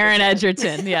 Taron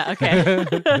Egerton. Yeah,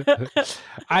 okay.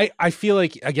 I feel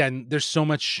like, again, there's so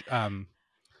much,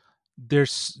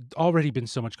 there's already been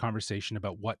so much conversation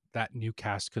about what that new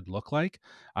cast could look like,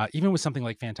 even with something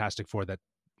like Fantastic Four that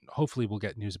hopefully we'll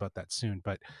get news about that soon.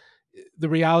 But the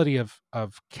reality of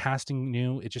casting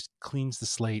new, it just cleans the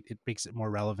slate. It makes it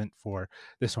more relevant for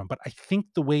this one. But I think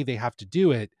the way they have to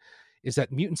do it is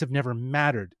that mutants have never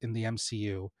mattered in the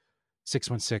MCU.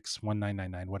 616,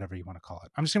 1999, whatever you want to call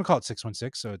it. I'm just going to call it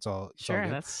 616. So it's all sure. All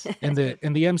good. That's in the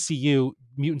MCU,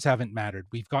 mutants haven't mattered.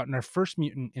 We've gotten our first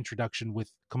mutant introduction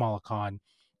with Kamala Khan,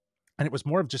 and it was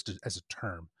more of just as a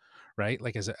term, right?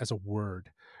 Like as a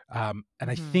word. And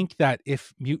I think that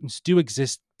if mutants do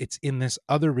exist, it's in this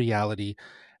other reality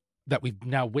that we've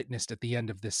now witnessed at the end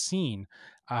of this scene.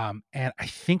 And I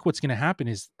think what's going to happen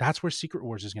is that's where Secret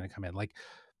Wars is going to come in. Like,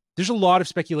 there's a lot of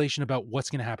speculation about what's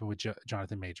going to happen with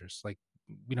Jonathan Majors. Like,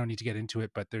 we don't need to get into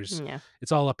it, but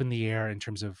it's all up in the air in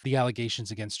terms of the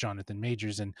allegations against Jonathan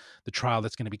Majors and the trial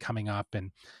that's going to be coming up.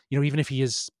 And, even if he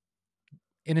is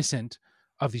innocent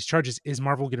of these charges, is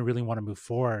Marvel going to really want to move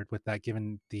forward with that,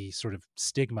 given the sort of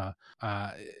stigma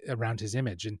around his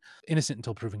image? And innocent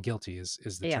until proven guilty is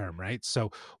the term, right? So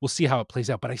we'll see how it plays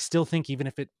out. But I still think even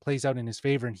if it plays out in his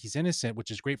favor and he's innocent, which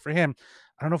is great for him,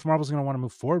 I don't know if Marvel's going to want to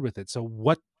move forward with it. So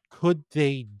what could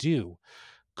they do?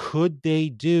 Could they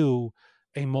do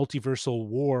a multiversal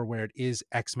war where it is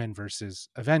X-Men versus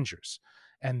Avengers?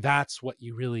 And that's what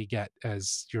you really get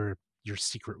as your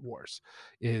Secret Wars,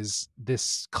 is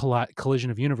this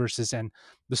collision of universes. And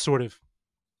the sort of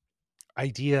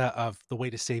idea of the way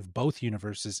to save both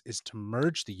universes is to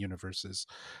merge the universes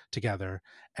together.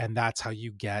 And that's how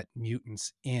you get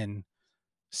mutants in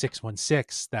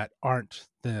 616 that aren't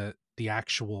the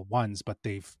actual ones, but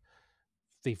they've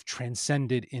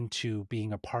transcended into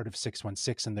being a part of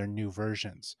 616 and their new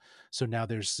versions. So now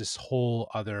there's this whole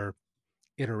other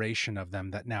iteration of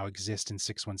them that now exist in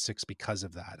 616 because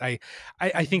of that. I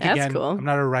think, that's again, cool. I'm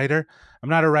not a writer. I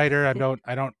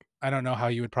don't know how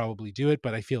you would probably do it,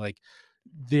 but I feel like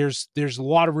there's a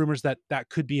lot of rumors that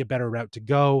could be a better route to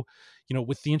go,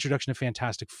 with the introduction of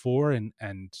Fantastic Four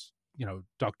and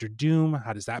Doctor Doom.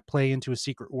 How does that play into a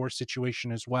Secret War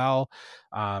situation as well?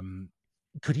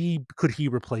 Could he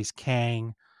replace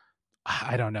Kang?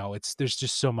 I don't know. There's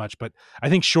just so much, but I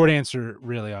think short answer,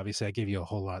 really, obviously I gave you a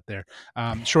whole lot there.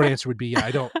 Short answer would be,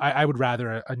 I would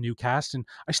rather a new cast, and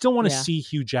I still want to see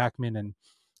Hugh Jackman, and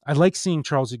I like seeing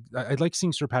Charles. I'd like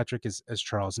seeing Sir Patrick as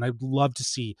Charles, and I'd love to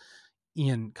see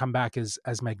Ian come back as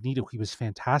Magneto. He was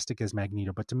fantastic as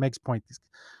Magneto, but to Meg's point, these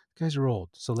guys are old,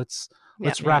 so let's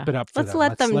wrap it up for let's them.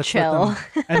 Let them chill.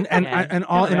 In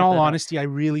all honesty, I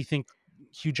really think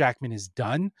Hugh Jackman is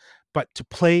done, but to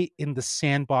play in the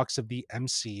sandbox of the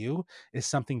MCU is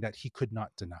something that he could not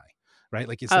deny, right?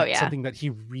 Like, it's something that he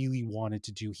really wanted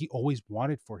to do. He always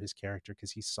wanted for his character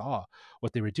because he saw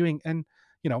what they were doing. And,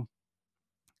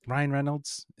 Ryan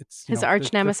Reynolds, it's his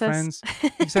arch nemesis.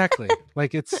 Exactly.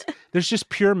 Like, there's just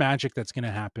pure magic that's going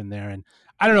to happen there. And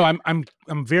I don't know,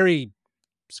 I'm very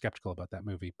skeptical about that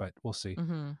movie, but we'll see.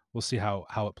 We'll see how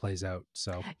it plays out.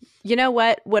 So, you know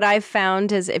what I've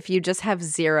found is if you just have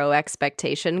zero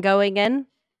expectation going in,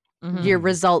 your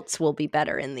results will be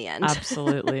better in the end.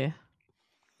 Absolutely.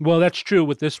 Well, that's true.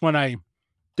 With this one, I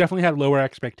definitely had lower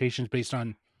expectations based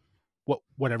on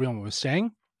what everyone was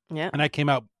saying. Yeah. And I came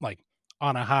out like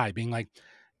on a high, being like,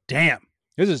 damn,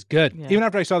 this is good. Yeah. Even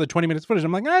after I saw the 20 minutes footage,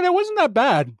 I'm like, that wasn't that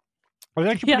bad. It was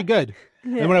actually pretty good.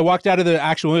 Yeah. And when I walked out of the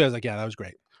actual movie, I was like, yeah, that was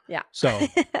great. Yeah. So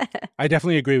I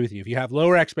definitely agree with you. If you have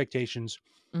lower expectations,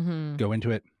 go into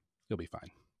it. You'll be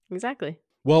fine. Exactly.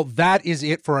 Well, that is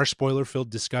it for our spoiler-filled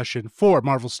discussion for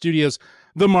Marvel Studios'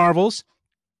 The Marvels.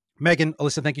 Megan,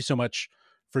 Alyssa, thank you so much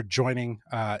for joining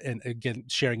and again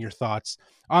sharing your thoughts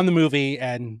on the movie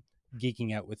and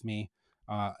geeking out with me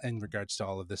in regards to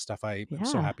all of this stuff. I'm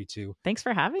so happy to. Thanks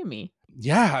for having me.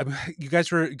 Yeah, you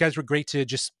guys were great to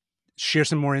just share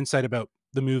some more insight about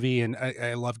the movie, and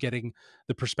I love getting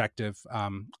the perspective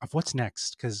of what's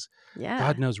next, because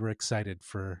God knows we're excited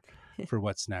for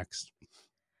what's next.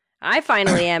 I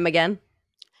finally am again.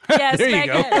 Yes, there you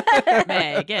go.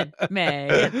 Megan.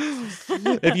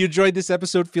 If you enjoyed this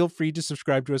episode, feel free to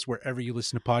subscribe to us wherever you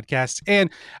listen to podcasts. And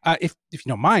if you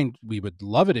don't mind, we would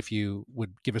love it if you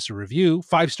would give us a review.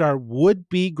 5-star would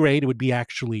be great. It would be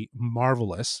actually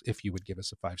marvelous if you would give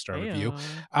us a 5-star review.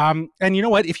 And you know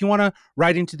what? If you want to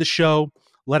write into the show,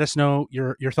 let us know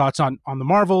your thoughts on the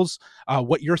Marvels,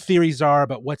 what your theories are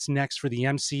about what's next for the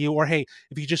MCU, or hey,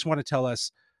 if you just want to tell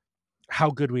us how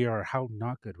good we are or how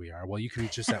not good we are, well, you can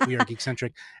reach us at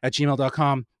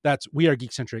wearegeekcentric@gmail.com. That's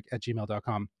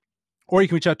wearegeekcentric@gmail.com. Or you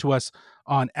can reach out to us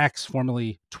on X,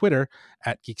 formerly Twitter,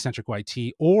 at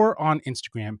GeekcentricYT, or on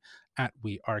Instagram at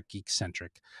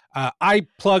wearegeekcentric. I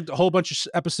plugged a whole bunch of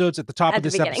episodes at the top of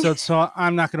this episode, so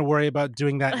I'm not going to worry about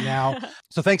doing that now.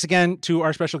 So thanks again to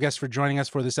our special guest for joining us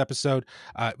for this episode.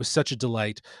 It was such a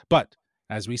delight. But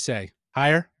as we say,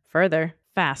 higher, further,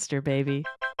 faster, baby.